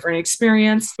have a different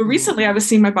experience. But recently I was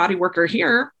seeing my body worker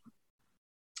here,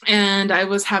 and I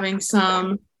was having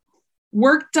some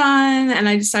work done, and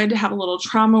I decided to have a little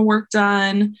trauma work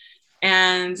done.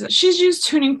 And she's used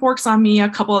tuning forks on me a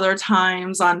couple other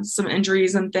times on some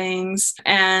injuries and things.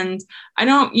 And I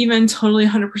don't even totally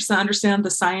 100% understand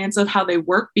the science of how they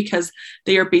work, because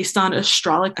they are based on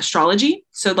astrology.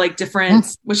 So like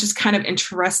different, which is kind of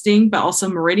interesting, but also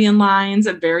meridian lines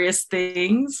and various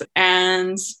things.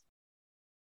 And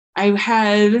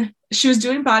she was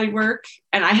doing body work,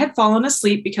 and I had fallen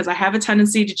asleep because I have a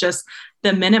tendency to just,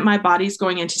 the minute my body's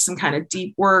going into some kind of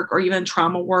deep work or even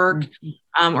trauma work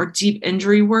or deep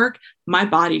injury work, my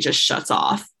body just shuts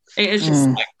off. It's just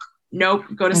like, nope,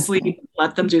 go to sleep,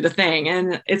 let them do the thing.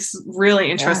 And it's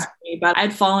really interesting to me, but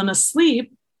I'd fallen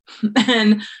asleep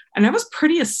and I was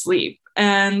pretty asleep.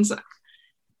 And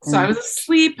so I was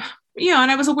asleep,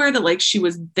 and I was aware that like she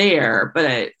was there,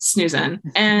 but snoozing.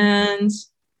 And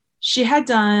she had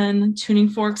done tuning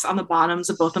forks on the bottoms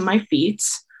of both of my feet,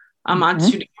 on 2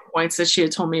 different points that she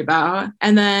had told me about.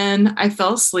 And then I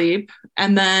fell asleep,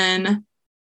 and then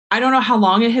I don't know how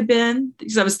long it had been,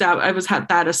 because I was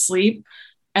that asleep.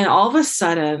 And all of a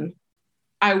sudden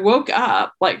I woke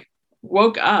up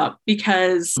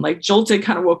because like jolted,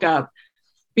 kind of woke up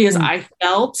because I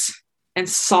felt and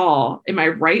saw in my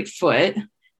right foot,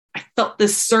 I felt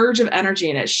this surge of energy,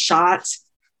 and it shot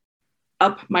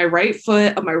up my right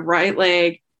foot, up my right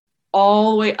leg,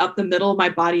 all the way up the middle of my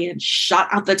body, and shot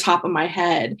out the top of my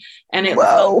head. And it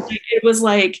was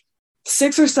like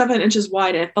 6 or 7 inches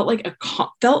wide. And it felt like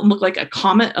looked like a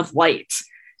comet of light.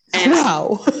 And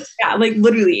yeah, like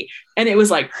literally. And it was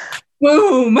like,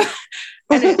 boom.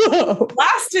 And it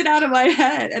blasted out of my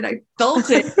head, and I felt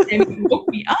it, and it woke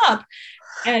me up.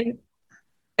 And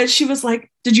she was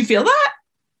like, "Did you feel that?"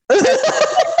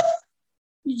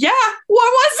 Yeah.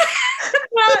 What was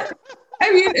it?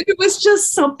 I mean, it was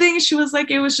just something. She was like,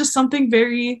 it was just something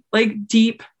very like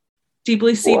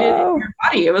deeply seated in your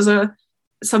body. It was a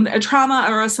trauma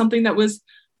or something that was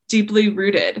deeply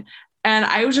rooted. And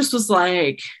I was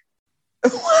like,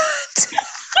 what?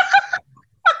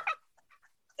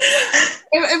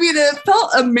 I mean, it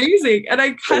felt amazing. And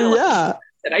I kind of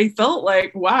and I felt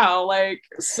like, wow, like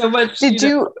so much.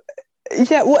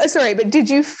 Yeah. Well, sorry, but did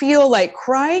you feel like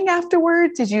crying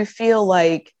afterwards? Did you feel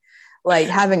like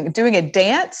doing a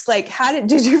dance? Like,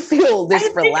 did you feel this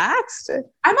relaxed?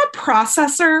 I'm a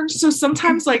processor. So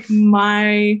sometimes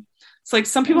it's like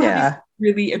some people have these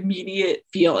really immediate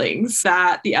feelings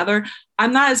that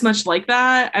I'm not as much like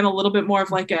that. I'm a little bit more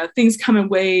of like things come in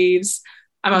waves.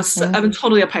 I'm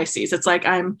totally a Pisces. It's like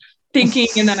I'm thinking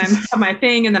and then I'm have my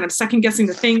thing and then I'm second guessing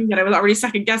the thing that I was already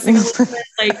second guessing a little bit.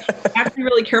 Like I have to be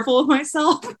really careful with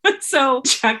myself. So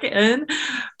check in.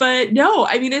 But no,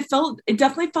 I mean, it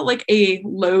definitely felt like a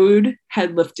load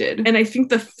had lifted. And I think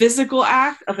the physical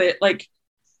act of it, like,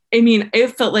 I mean,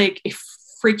 it felt like a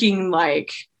freaking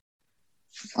like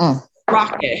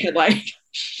rocket had like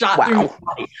shot through my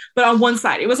body. But on one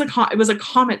side, it was a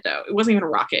comet though. It wasn't even a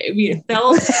rocket. I mean, it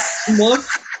felt, looked,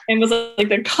 and was like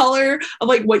the color of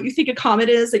like what you think a comet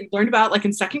is that you learned about like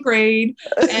in second grade,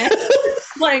 and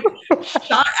like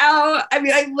shot out. I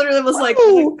mean, I literally was like,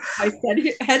 oh my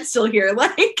head's still here.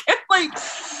 Like it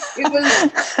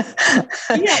was.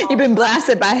 Yeah. You've been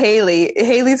blasted by Halley.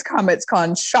 Halley's comet's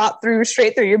gone shot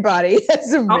straight through your body.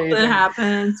 That's amazing. Something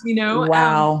happens, you know.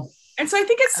 Wow. And so I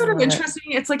think it's sort of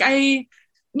interesting. It's like I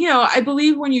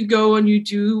believe when you go and you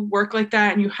do work like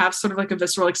that and you have sort of like a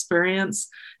visceral experience,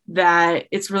 that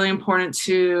it's really important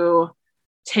to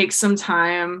take some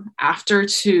time after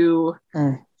to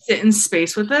sit in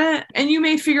space with it. And you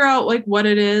may figure out like what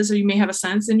it is, or you may have a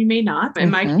sense and you may not. But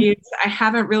in my case, I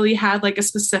haven't really had like a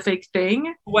specific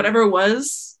thing, whatever it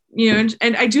was, you know,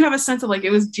 and I do have a sense of like,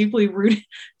 it was deeply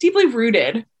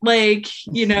rooted, like,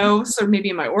 you know, so maybe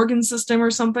in my organ system or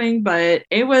something, but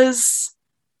it was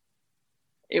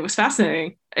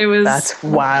fascinating. That's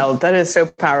wild. That is so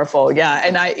powerful. Yeah.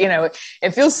 And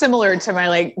it feels similar to my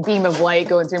like beam of light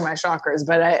going through my chakras,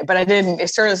 but I didn't, it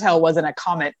sure as hell wasn't a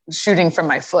comet shooting from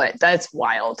my foot. That's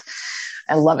wild.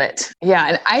 I love it. Yeah.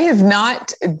 And I have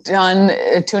not done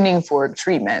a tuning fork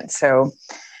treatment. So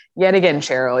yet again,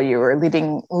 Cheryl, you were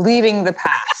leaving the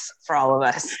path for all of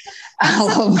us.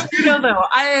 Though,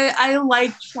 I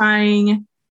like trying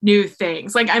new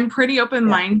things. Like I'm pretty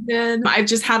open-minded. Yeah. I've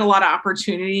just had a lot of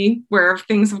opportunity where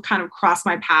things have kind of crossed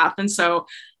my path. And so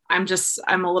I'm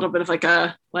a little bit of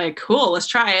like cool, let's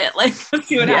try it. Like, let's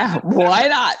see what happens. Why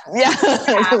not? Yeah.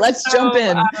 Let's jump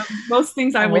in. Most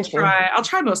things I will try. I'll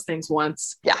try most things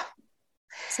once. Yeah.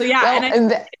 So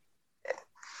yeah.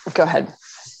 Go ahead.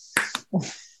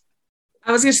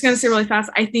 I was just going to say really fast.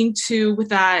 I think too, with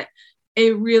that,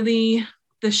 the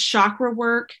chakra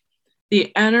work,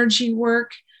 the energy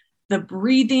work, the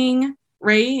breathing,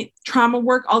 right? Trauma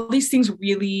work, all these things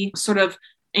really sort of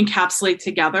encapsulate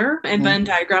together and Venn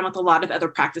diagram with a lot of other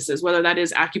practices, whether that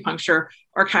is acupuncture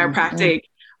or chiropractic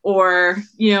or,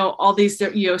 you know, all these,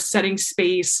 you know, setting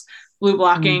space, blue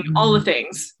blocking, all the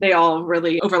things, they all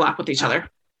really overlap with each other.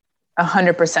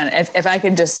 100%. If I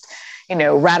could just, you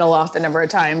know, rattle off the number of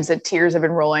times that tears have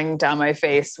been rolling down my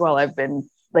face while I've been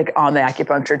like on the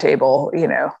acupuncture table, you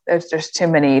know, there's just too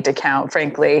many to count,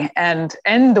 frankly. And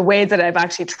the way that I've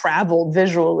actually traveled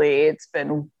visually, it's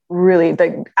been really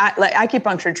like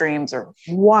acupuncture dreams are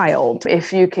wild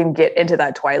if you can get into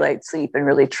that twilight sleep and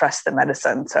really trust the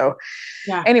medicine. So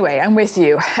anyway, I'm with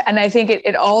you. And I think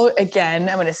it all, again,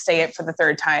 I'm going to say it for the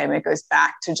third time. It goes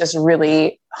back to just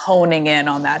really honing in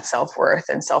on that self-worth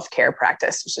and self-care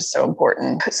practice, which is so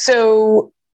important.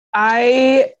 So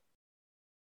I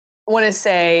want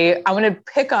to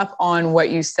pick up on what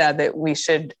you said that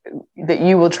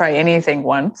you will try anything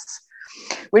once,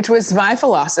 which was my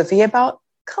philosophy about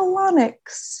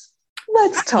colonics.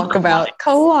 Let's talk about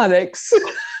colonics.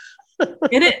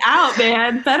 Get it out,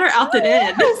 man. Better out than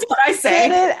in. That's what I say.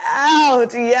 Get it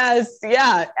out. Yes.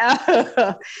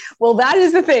 Yeah. Well, that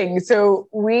is the thing. So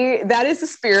that is the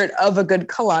spirit of a good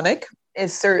colonic,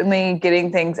 is certainly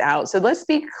getting things out. So let's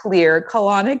be clear.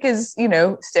 Colonic is, you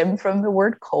know, stemmed from the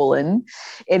word colon.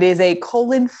 It is a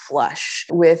colon flush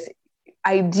with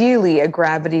ideally a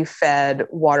gravity-fed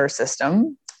water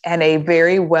system and a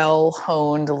very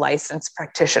well-honed licensed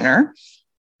practitioner.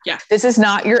 Yeah. This is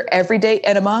not your everyday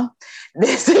enema.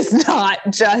 This is not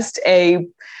just a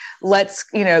let's,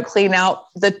 you know, clean out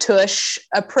the tush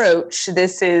approach.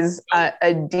 This is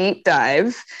a deep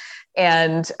dive,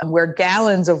 and where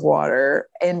gallons of water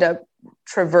end up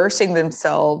traversing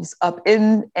themselves up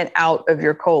in and out of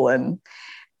your colon.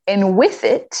 And with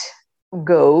it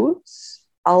goes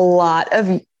a lot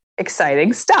of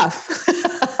exciting stuff.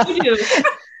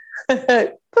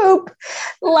 Poop,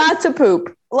 lots of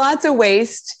poop, lots of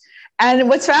waste. And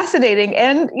what's fascinating,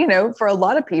 and, you know, for a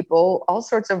lot of people, all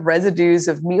sorts of residues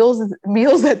of meals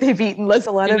that they've eaten,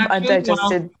 a lot of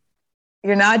undigested.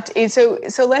 You're not. So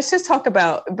let's just talk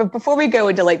about, but before we go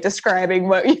into like describing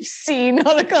what you've seen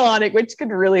on a colonic, which could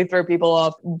really throw people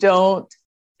off, don't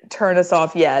turn us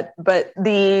off yet. But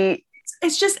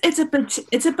it's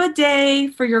a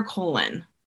bidet for your colon.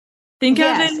 Think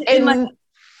of it in like,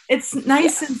 it's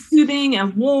nice and soothing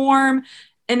and warm.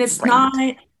 And it's not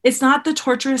the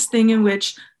torturous thing in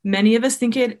which many of us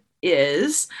think it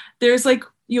is. There's like,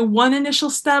 one initial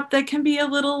step that can be a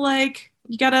little like,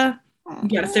 you gotta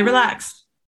stay relaxed.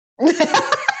 But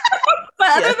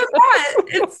other than that,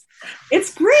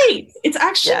 it's great. It's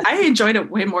actually, I enjoyed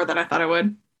it way more than I thought I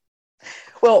would.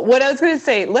 Well, what I was going to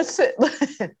say,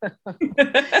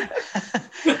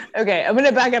 okay, I'm going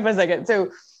to back up a second.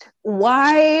 So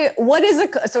what is a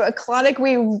colonic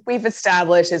we've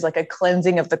established is like a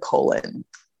cleansing of the colon.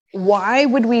 Why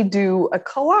would we do a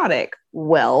colonic?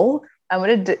 Well, I'm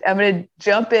going to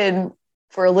jump in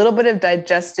for a little bit of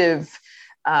digestive,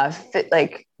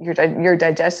 like your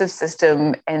digestive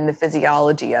system and the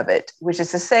physiology of it, which is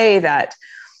to say that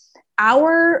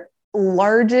our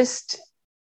largest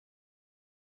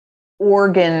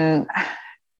organ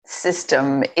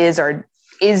system is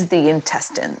the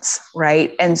intestines,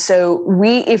 right? And so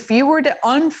if you were to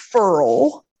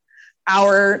unfurl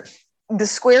the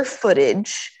square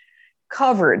footage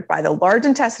covered by the large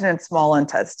intestine and small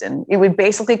intestine, it would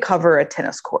basically cover a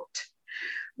tennis court.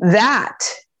 That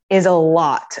is a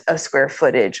lot of square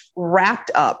footage wrapped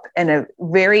up in a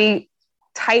very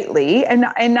tightly, and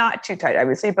not too tight,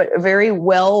 obviously, but a very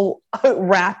well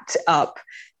wrapped up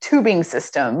tubing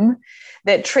system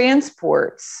that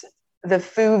transports the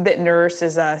food that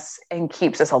nourishes us and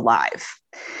keeps us alive.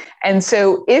 And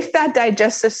so if that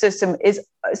digestive system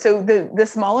the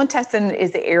small intestine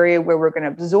is the area where we're going to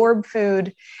absorb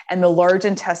food, and the large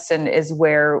intestine is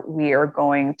where we are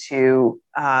going to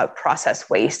process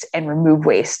waste and remove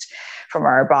waste from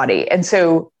our body. And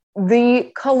so the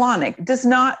colonic does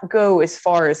not go as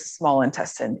far as the small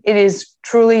intestine. It is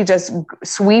truly just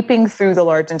sweeping through the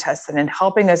large intestine and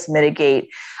helping us mitigate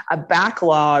a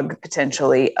backlog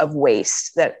potentially of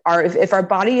waste if our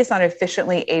body is not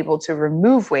efficiently able to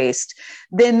remove waste,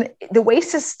 then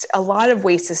a lot of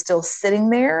waste is still sitting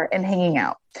there and hanging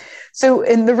out. So,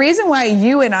 and the reason why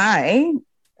you and I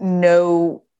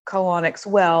know colonics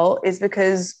well is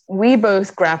because we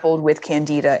both grappled with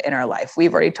Candida in our life.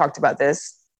 We've already talked about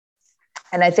this.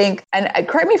 And I think, and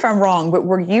correct me if I'm wrong, but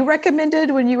were you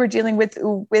recommended when you were dealing with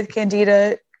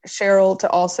Candida, Cheryl, to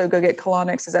also go get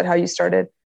colonics? Is that how you started?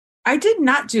 I did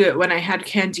not do it when I had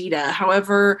Candida.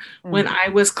 However, when I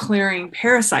was clearing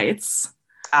parasites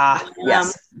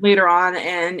later on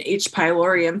in H.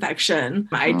 pylori infection,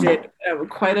 I did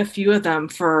quite a few of them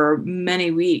for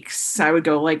many weeks. I would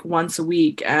go like once a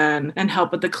week and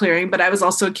help with the clearing, but I was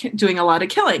also doing a lot of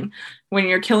killing. When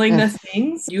you're killing the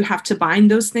things, you have to bind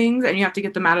those things and you have to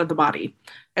get them out of the body.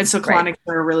 And so colonics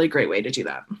are a really great way to do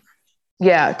that.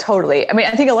 Yeah, totally. I mean,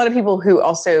 I think a lot of people who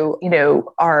also,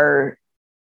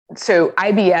 so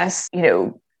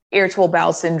IBS, irritable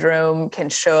bowel syndrome can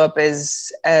show up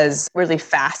as really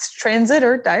fast transit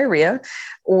or diarrhea,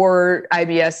 or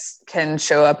IBS can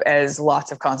show up as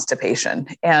lots of constipation.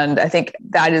 And I think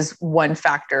that is one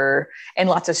factor, and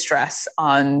lots of stress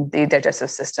on the digestive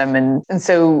system. And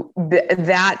so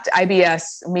that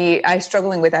IBS, I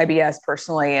struggling with IBS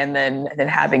personally, and then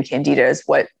having Candida is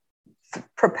what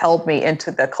propelled me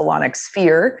into the colonic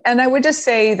sphere. And I would just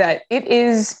say that it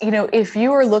is,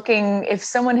 if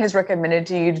someone has recommended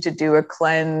to you to do a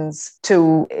cleanse,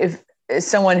 if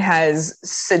someone has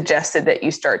suggested that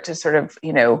you start to sort of,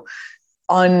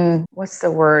 what's the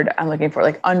word I'm looking for?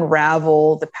 Like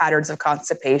unravel the patterns of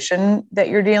constipation that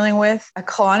you're dealing with. A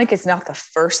colonic is not the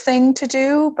first thing to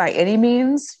do by any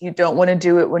means. You don't want to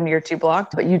do it when you're too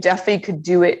blocked, but you definitely could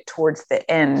do it towards the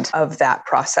end of that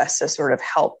process to sort of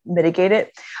help mitigate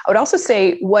it. I would also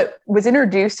say what was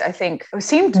introduced, I think,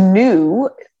 seemed new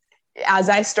as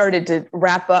I started to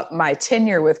wrap up my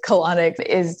tenure with colonic,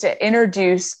 is to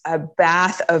introduce a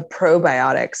bath of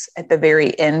probiotics at the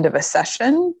very end of a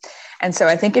session. And so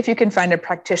I think if you can find a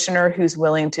practitioner who's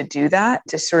willing to do that,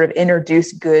 to sort of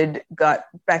introduce good gut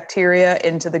bacteria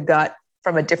into the gut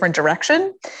from a different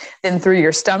direction than through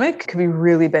your stomach, could be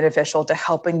really beneficial to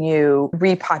helping you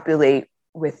repopulate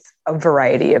with a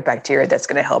variety of bacteria that's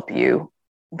going to help you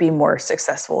be more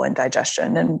successful in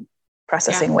digestion and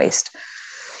processing waste.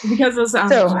 Because those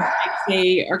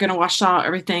they are going to wash out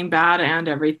everything bad and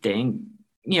everything,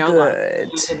 good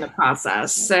in the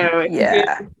process. So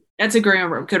that's a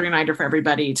good reminder for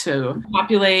everybody to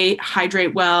populate,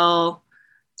 hydrate well.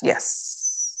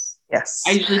 Yes.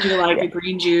 I usually do a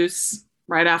green juice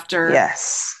right after.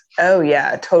 Yes. Oh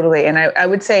yeah, totally. And I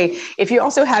would say if you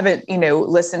also haven't,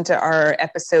 listened to our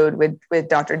episode with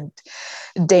Dr.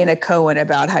 Dana Cohen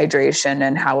about hydration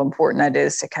and how important that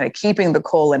is to kind of keeping the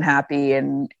colon happy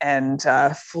and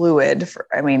fluid.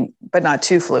 But not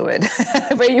too fluid,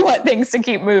 but you want things to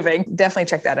keep moving. Definitely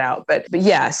check that out. But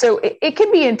yeah, so it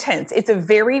can be intense. It's a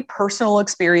very personal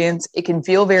experience. It can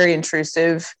feel very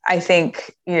intrusive. I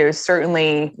think,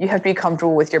 certainly you have to be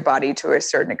comfortable with your body to a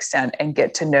certain extent and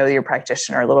get to know your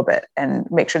practitioner a little bit and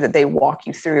make sure that they walk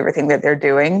you through everything that they're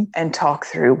doing and talk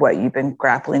through what you've been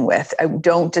grappling with. I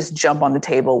don't just jump on the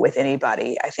table with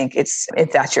anybody. I think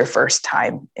if that's your first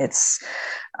time,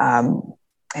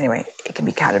 anyway, it can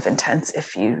be kind of intense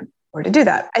if you were to do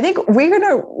that. I think we're going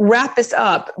to wrap this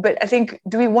up, but I think,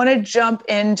 do we want to jump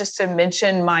in just to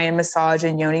mention Mayan massage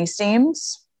and yoni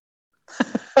steams?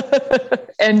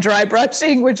 And dry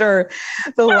brushing, which are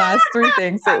the last three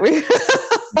things that we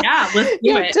let's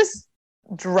do it. Just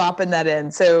dropping that in.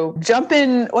 So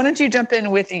why don't you jump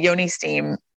in with the yoni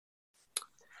steam?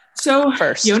 So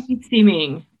first, yoni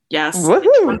steaming. Yes.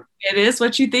 Woohoo. It is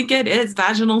what you think it is.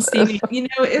 Vaginal steaming.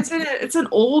 It's an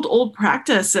old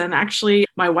practice. And actually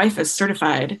my wife is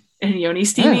certified in yoni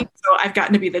steaming. So I've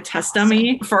gotten to be the test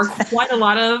dummy for quite a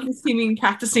lot of steaming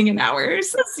practicing in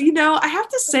hours. I have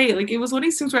to say, it was one of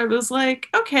these things where I was like,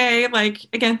 okay,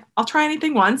 again, I'll try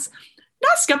anything once.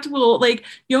 Not skeptical.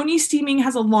 Yoni steaming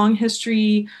has a long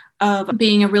history of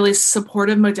being a really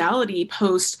supportive modality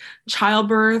post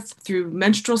childbirth, through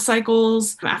menstrual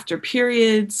cycles, after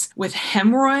periods, with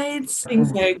hemorrhoids,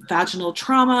 things like vaginal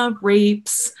trauma,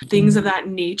 rapes, things of that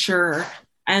nature.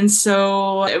 And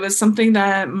so it was something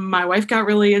that my wife got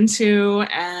really into.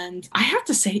 And I have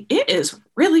to say, it is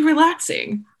really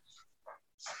relaxing.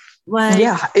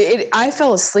 I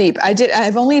fell asleep.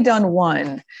 I've only done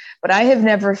one, but I have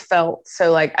never felt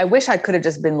so I wish I could have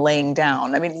just been laying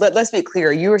down. I mean, let's be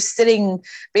clear. You were sitting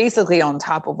basically on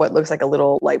top of what looks like a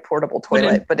little portable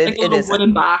toilet, but it is a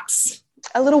wooden box.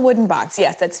 A little wooden box.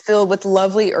 Yes. That's filled with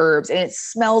lovely herbs and it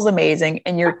smells amazing.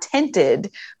 And you're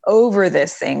tented over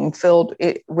this thing filled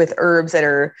with herbs that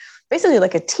are basically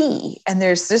like a tea. And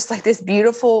there's just this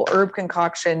beautiful herb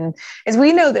concoction. As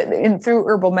we know that through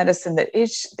herbal medicine, that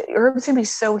herbs can be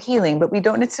so healing, but we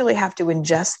don't necessarily have to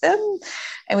ingest them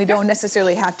and we don't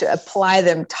necessarily have to apply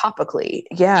them topically.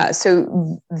 Yeah.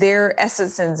 So their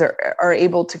essences are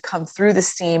able to come through the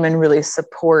steam and really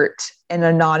support in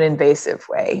a non-invasive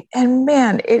way. And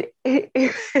man,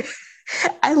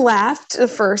 I laughed the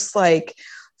first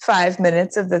 5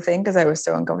 minutes of the thing because I was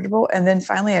so uncomfortable. And then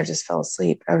finally I just fell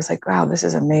asleep. I was like, wow, this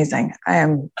is amazing.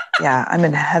 I'm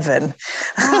in heaven.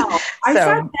 Wow. I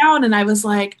sat down and I was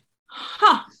like,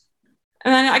 huh.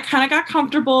 And then I kind of got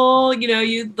comfortable,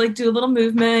 you do a little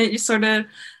movement, you sort of,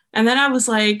 and then I was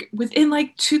within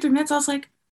 2-3 minutes, I was like,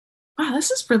 wow, this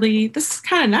is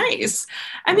kind of nice.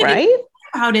 I mean, right?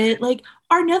 About it,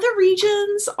 our nether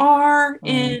regions are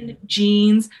in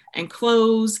jeans and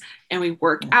clothes and we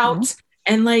work out.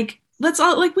 And let's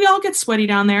all we all get sweaty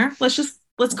down there. Let's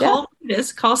call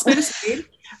it call a spade a spade.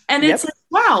 And it's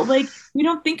wow, we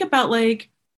don't think about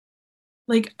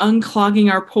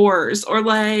unclogging our pores or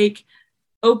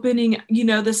opening,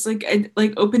 this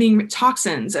opening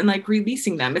toxins and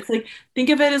releasing them. It's think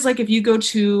of it as if you go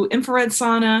to infrared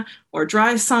sauna or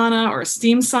dry sauna or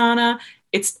steam sauna,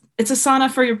 it's a sauna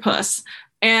for your puss.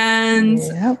 And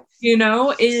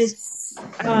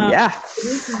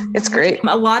it's great.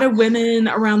 A lot of women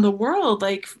around the world,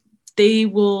 they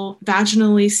will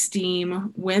vaginally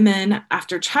steam women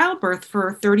after childbirth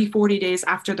for 30-40 days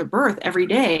after the birth every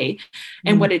day.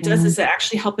 And what it does is it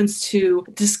actually helps to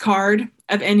discard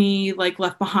of any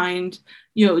left behind,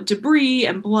 debris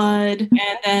and blood.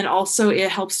 And then also it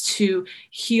helps to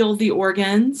heal the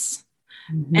organs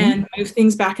and move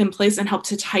things back in place and help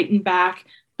to tighten back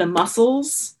the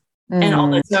muscles. And all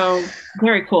that. So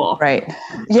very cool. Right.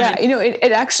 Yeah.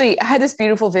 It actually, I had this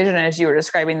beautiful vision as you were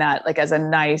describing that, as a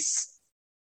nice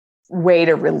way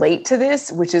to relate to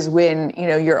this, which is when,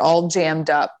 you're all jammed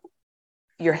up,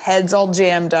 your head's all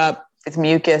jammed up with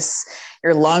mucus,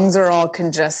 your lungs are all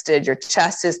congested, your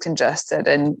chest is congested.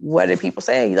 And what do people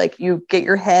say? You get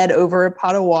your head over a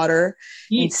pot of water,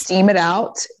 you steam it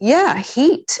out. Yeah.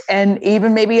 Heat. And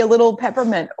even maybe a little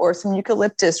peppermint or some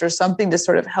eucalyptus or something to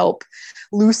sort of help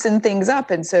loosen things up.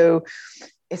 And so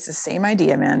it's the same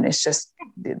idea, man. It's just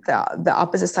the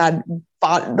opposite side,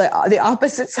 the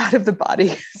opposite side of the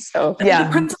body. So the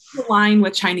principles align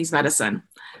with Chinese medicine,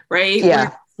 right?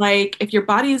 Yeah. Where, if your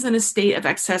body is in a state of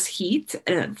excess heat,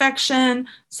 an infection,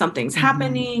 something's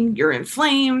happening, you're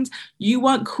inflamed, you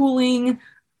want cooling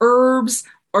herbs,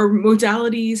 or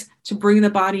modalities to bring the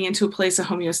body into a place of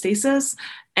homeostasis.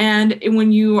 And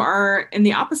when you are in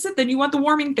the opposite, then you want the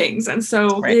warming things. And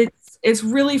so it's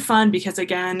really fun because,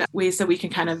 again, ways that we can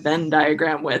kind of Venn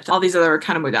diagram with all these other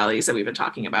kind of modalities that we've been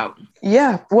talking about.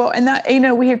 Yeah. Well, and that,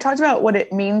 we have talked about what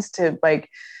it means to like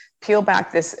peel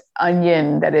back this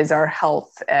onion that is our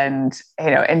health, and,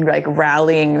 and like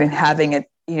rallying and having a,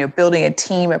 building a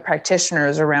team of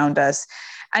practitioners around us.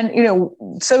 And,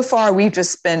 so far we've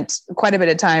just spent quite a bit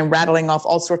of time rattling off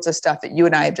all sorts of stuff that you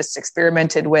and I have just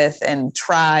experimented with and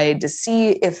tried to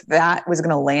see if that was going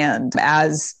to land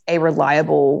as a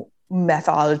reliable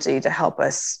methodology to help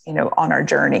us, on our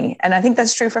journey. And I think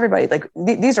that's true for everybody. Like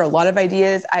these are a lot of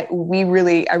ideas. I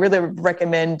really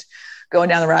recommend going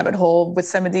down the rabbit hole with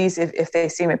some of these if they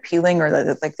seem appealing, or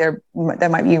that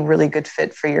might be a really good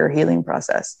fit for your healing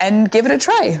process, and give it a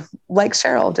try. Like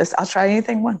Cheryl, I'll try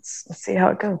anything once. Let's see how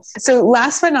it goes. So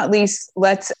last but not least,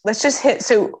 let's just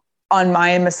hit on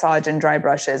Mayan massage and dry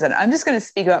brushes. And I'm just going to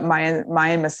speak about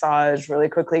Mayan massage really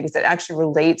quickly because it actually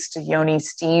relates to yoni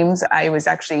steams. I was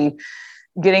actually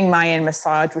getting Mayan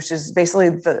massage, which is basically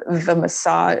the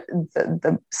massage,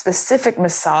 the specific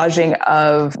massaging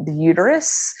of the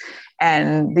uterus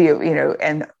and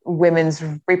and women's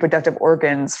reproductive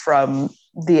organs from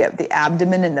the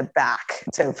abdomen and the back,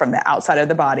 so from the outside of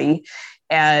the body.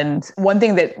 And one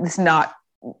thing that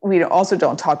we also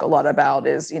don't talk a lot about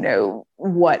is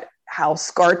how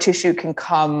scar tissue can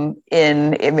come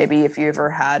in. Maybe if you ever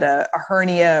had a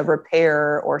hernia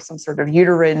repair or some sort of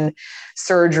uterine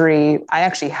surgery. I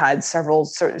actually had several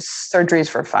surgeries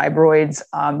for fibroids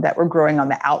that were growing on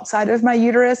the outside of my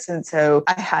uterus. And so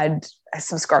I had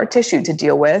some scar tissue to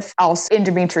deal with. Also,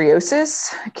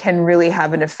 endometriosis can really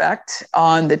have an effect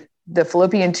on the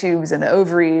fallopian tubes and the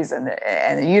ovaries and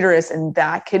the uterus, and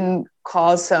that can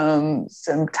cause some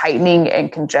tightening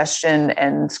and congestion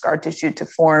and scar tissue to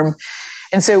form.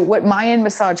 And so what Mayan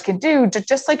massage can do,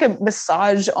 just like a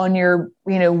massage on your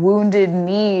wounded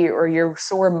knee or your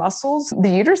sore muscles, the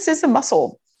uterus is a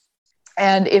muscle.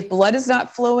 And if blood is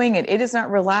not flowing and it is not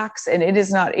relaxed and it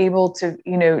is not able to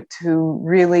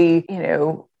really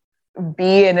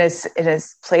be in a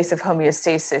place of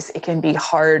homeostasis, it can be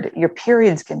hard. Your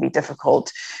periods can be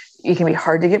difficult. It can be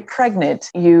hard to get pregnant.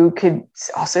 You could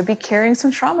also be carrying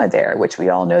some trauma there, which we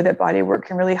all know that body work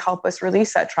can really help us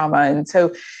release that trauma. And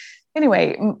so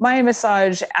anyway, Mayan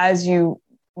massage, as you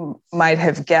might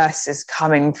have guessed, is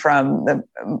coming from the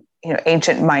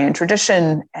ancient Mayan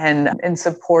tradition and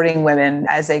supporting women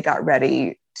as they got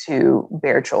ready to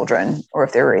bear children, or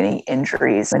if there were any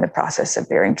injuries in the process of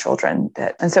bearing children.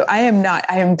 And so I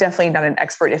am definitely not an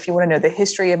expert. If you want to know the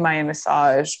history of Mayan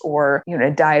massage or,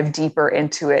 dive deeper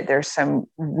into it, there's some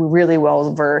really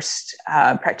well-versed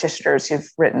practitioners who've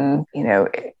written,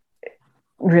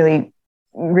 really,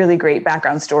 really great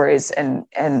background stories and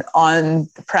on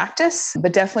the practice,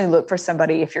 but definitely look for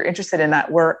somebody, if you're interested in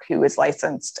that work, who is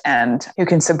licensed and who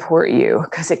can support you,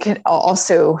 because it can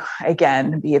also,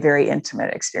 again, be a very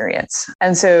intimate experience.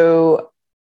 And so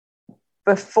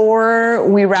before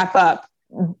we wrap up,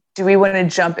 do we want to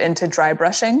jump into dry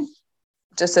brushing?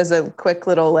 Just as a quick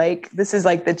little, this is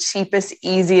the cheapest,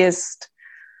 easiest,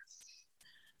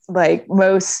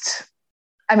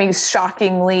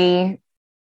 shockingly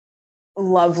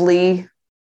lovely.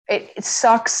 It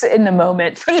sucks in the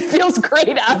moment, but it feels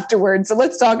great afterwards. So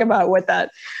let's talk about what are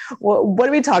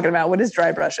we talking about? What is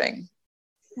dry brushing?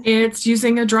 It's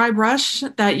using a dry brush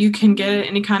that you can get at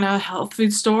any kind of health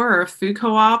food store or food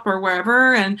co-op or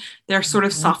wherever. And they're sort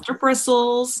of softer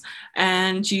bristles,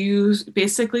 and you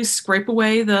basically scrape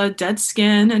away the dead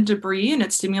skin and debris, and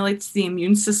it stimulates the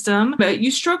immune system. But you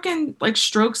stroke in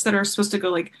strokes that are supposed to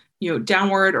go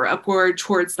downward or upward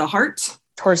towards the heart.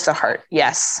 Towards the heart,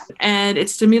 yes. And it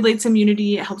stimulates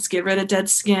immunity. It helps get rid of dead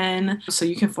skin so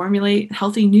you can formulate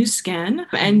healthy new skin.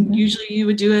 And usually you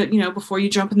would do it, before you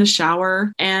jump in the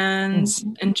shower and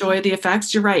enjoy the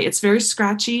effects. You're right. It's very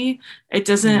scratchy. It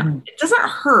doesn't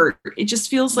hurt. It just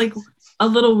feels like a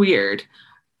little weird.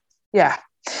 Yeah.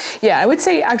 Yeah, I would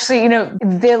say actually,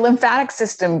 the lymphatic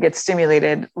system gets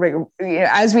stimulated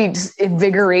as we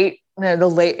invigorate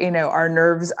our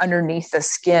nerves underneath the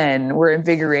skin. We're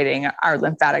invigorating our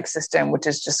lymphatic system, which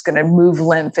is just going to move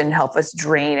lymph and help us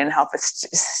drain and help us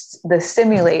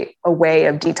stimulate a way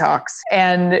of detox.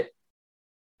 And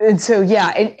so, yeah,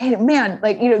 and man,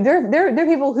 there are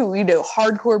people who,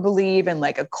 hardcore believe in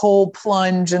a cold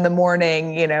plunge in the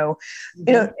morning, if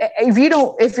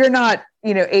you're not,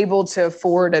 able to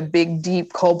afford a big,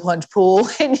 deep cold plunge pool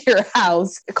in your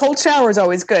house, a cold shower is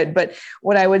always good. But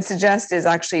what I would suggest is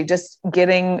actually just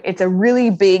it's a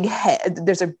really big head.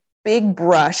 There's a big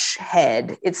brush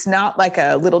head. It's not like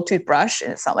a little toothbrush,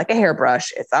 and it's not like a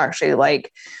hairbrush. It's actually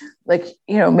like,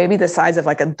 maybe the size of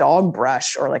like a dog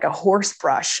brush or like a horse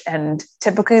brush. And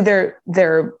typically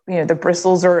the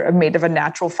bristles are made of a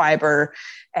natural fiber,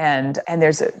 and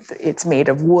it's made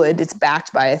of wood. It's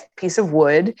backed by a piece of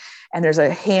wood, and there's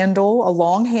a handle, a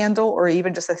long handle, or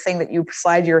even just a thing that you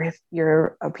slide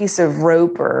a piece of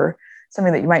rope or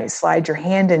something that you might slide your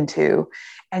hand into.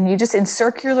 And you just, in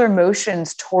circular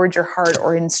motions towards your heart,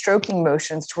 or in stroking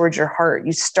motions towards your heart,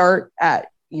 you start at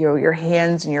your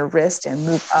hands and your wrist and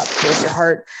move up towards your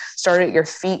heart. Start at your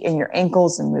feet and your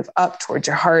ankles and move up towards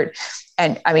your heart.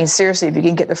 And I mean, seriously, if you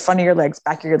can get the front of your legs,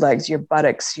 back of your legs, your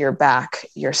buttocks, your back,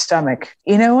 your stomach,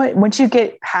 you know what? Once you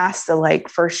get past the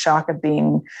first shock of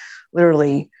being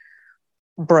literally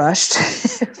brushed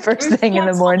first thing in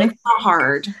the morning. It's not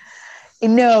hard.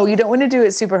 No, you don't want to do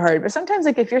it super hard, but sometimes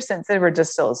if you're sensitive or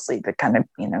just still asleep, it kind of,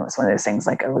 it's one of those things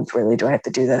like, oh, really, do I have to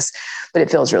do this? But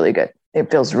it feels really good. It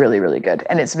feels really, really good.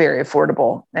 And it's very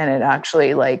affordable. And it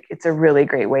actually it's a really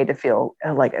great way to feel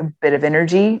like a bit of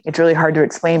energy. It's really hard to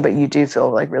explain, but you do feel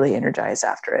like really energized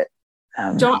after it.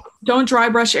 Don't dry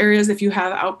brush areas if you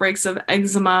have outbreaks of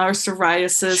eczema or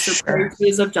psoriasis or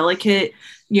areas of delicate,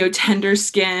 tender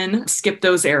skin. Skip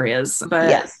those areas. But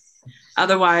yes.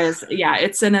 Otherwise, yeah,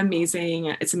 it's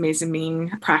amazing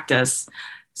practice.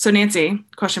 So Nancy,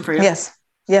 question for you. Yes.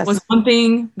 What's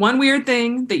one weird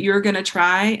thing that you're going to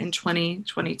try in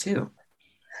 2022?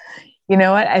 You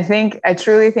know what? I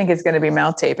truly think it's going to be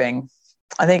mouth taping.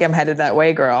 I think I'm headed that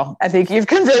way, girl. I think you've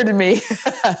converted me.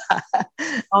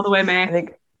 All the way, May. I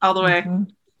think all the way.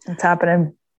 It's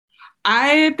happening.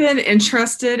 I've been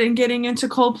interested in getting into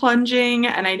cold plunging,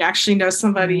 and I actually know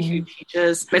somebody who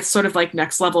teaches. It's sort of like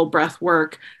next level breath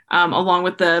work, along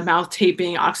with the mouth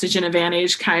taping, oxygen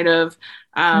advantage kind of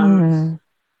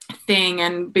thing,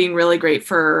 and being really great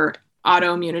for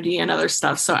autoimmunity and other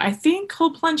stuff. So I think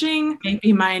cold plunging may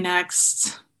be my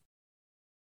next.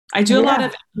 I do a lot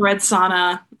of red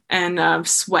sauna and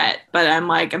sweat, but I'm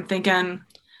thinking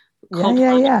cold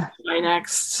plunging is my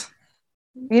next.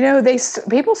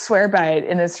 People swear by it,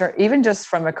 and even just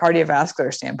from a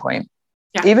cardiovascular standpoint,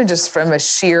 even just from a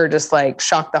sheer, just like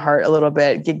shock the heart a little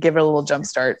bit, give it a little jump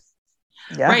start.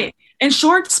 Yeah. Right. And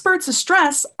short spurts of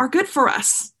stress are good for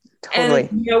us. Totally.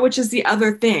 And, which is the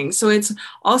other thing. So it's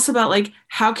also about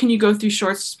how can you go through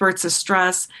short spurts of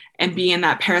stress and be in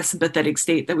that parasympathetic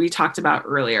state that we talked about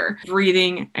earlier,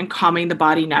 breathing and calming the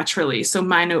body naturally. So a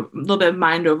little bit of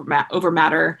mind over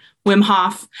matter, Wim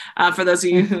Hof, for those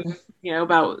of you who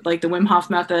about the Wim Hof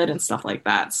method and stuff like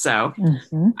that. So we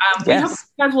hope you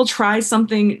guys will try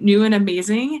something new and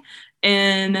amazing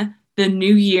in the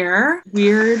new year.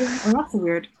 Weird or not so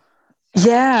weird.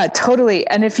 Yeah, totally.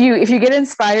 And if you get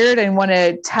inspired and want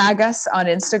to tag us on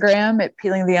Instagram at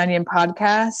Peeling the Onion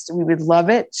Podcast, we would love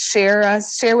it. Share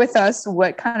with us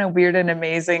what kind of weird and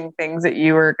amazing things that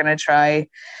you are going to try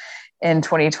in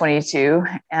 2022.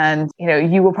 And,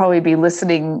 you will probably be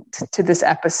listening to this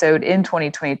episode in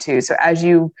 2022. So as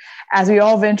we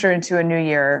all venture into a new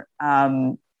year,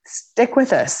 stick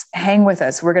with us, hang with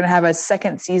us. We're going to have a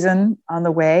second season on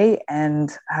the way,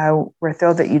 and we're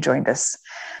thrilled that you joined us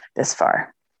this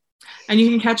far. And you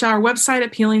can catch our website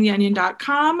at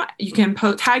peelingtheonion.com. You can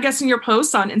tag us in your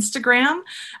posts on Instagram,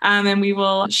 and we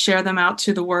will share them out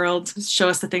to the world, show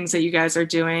us the things that you guys are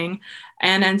doing.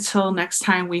 And until next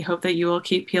time, we hope that you will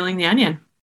keep peeling the onion.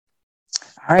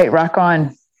 All right, rock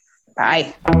on.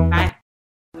 Bye. Bye.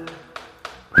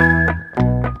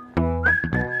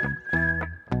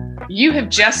 You have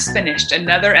just finished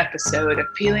another episode of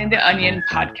Peeling the Onion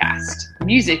Podcast.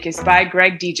 Music is by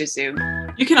Greg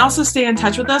DiGesù. You can also stay in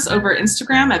touch with us over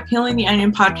Instagram at Peeling the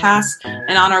Onion Podcast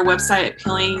and on our website at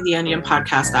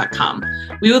peelingtheonionpodcast.com.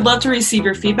 We would love to receive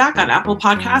your feedback on Apple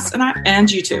Podcasts and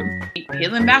YouTube. Keep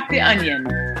peeling back the onion.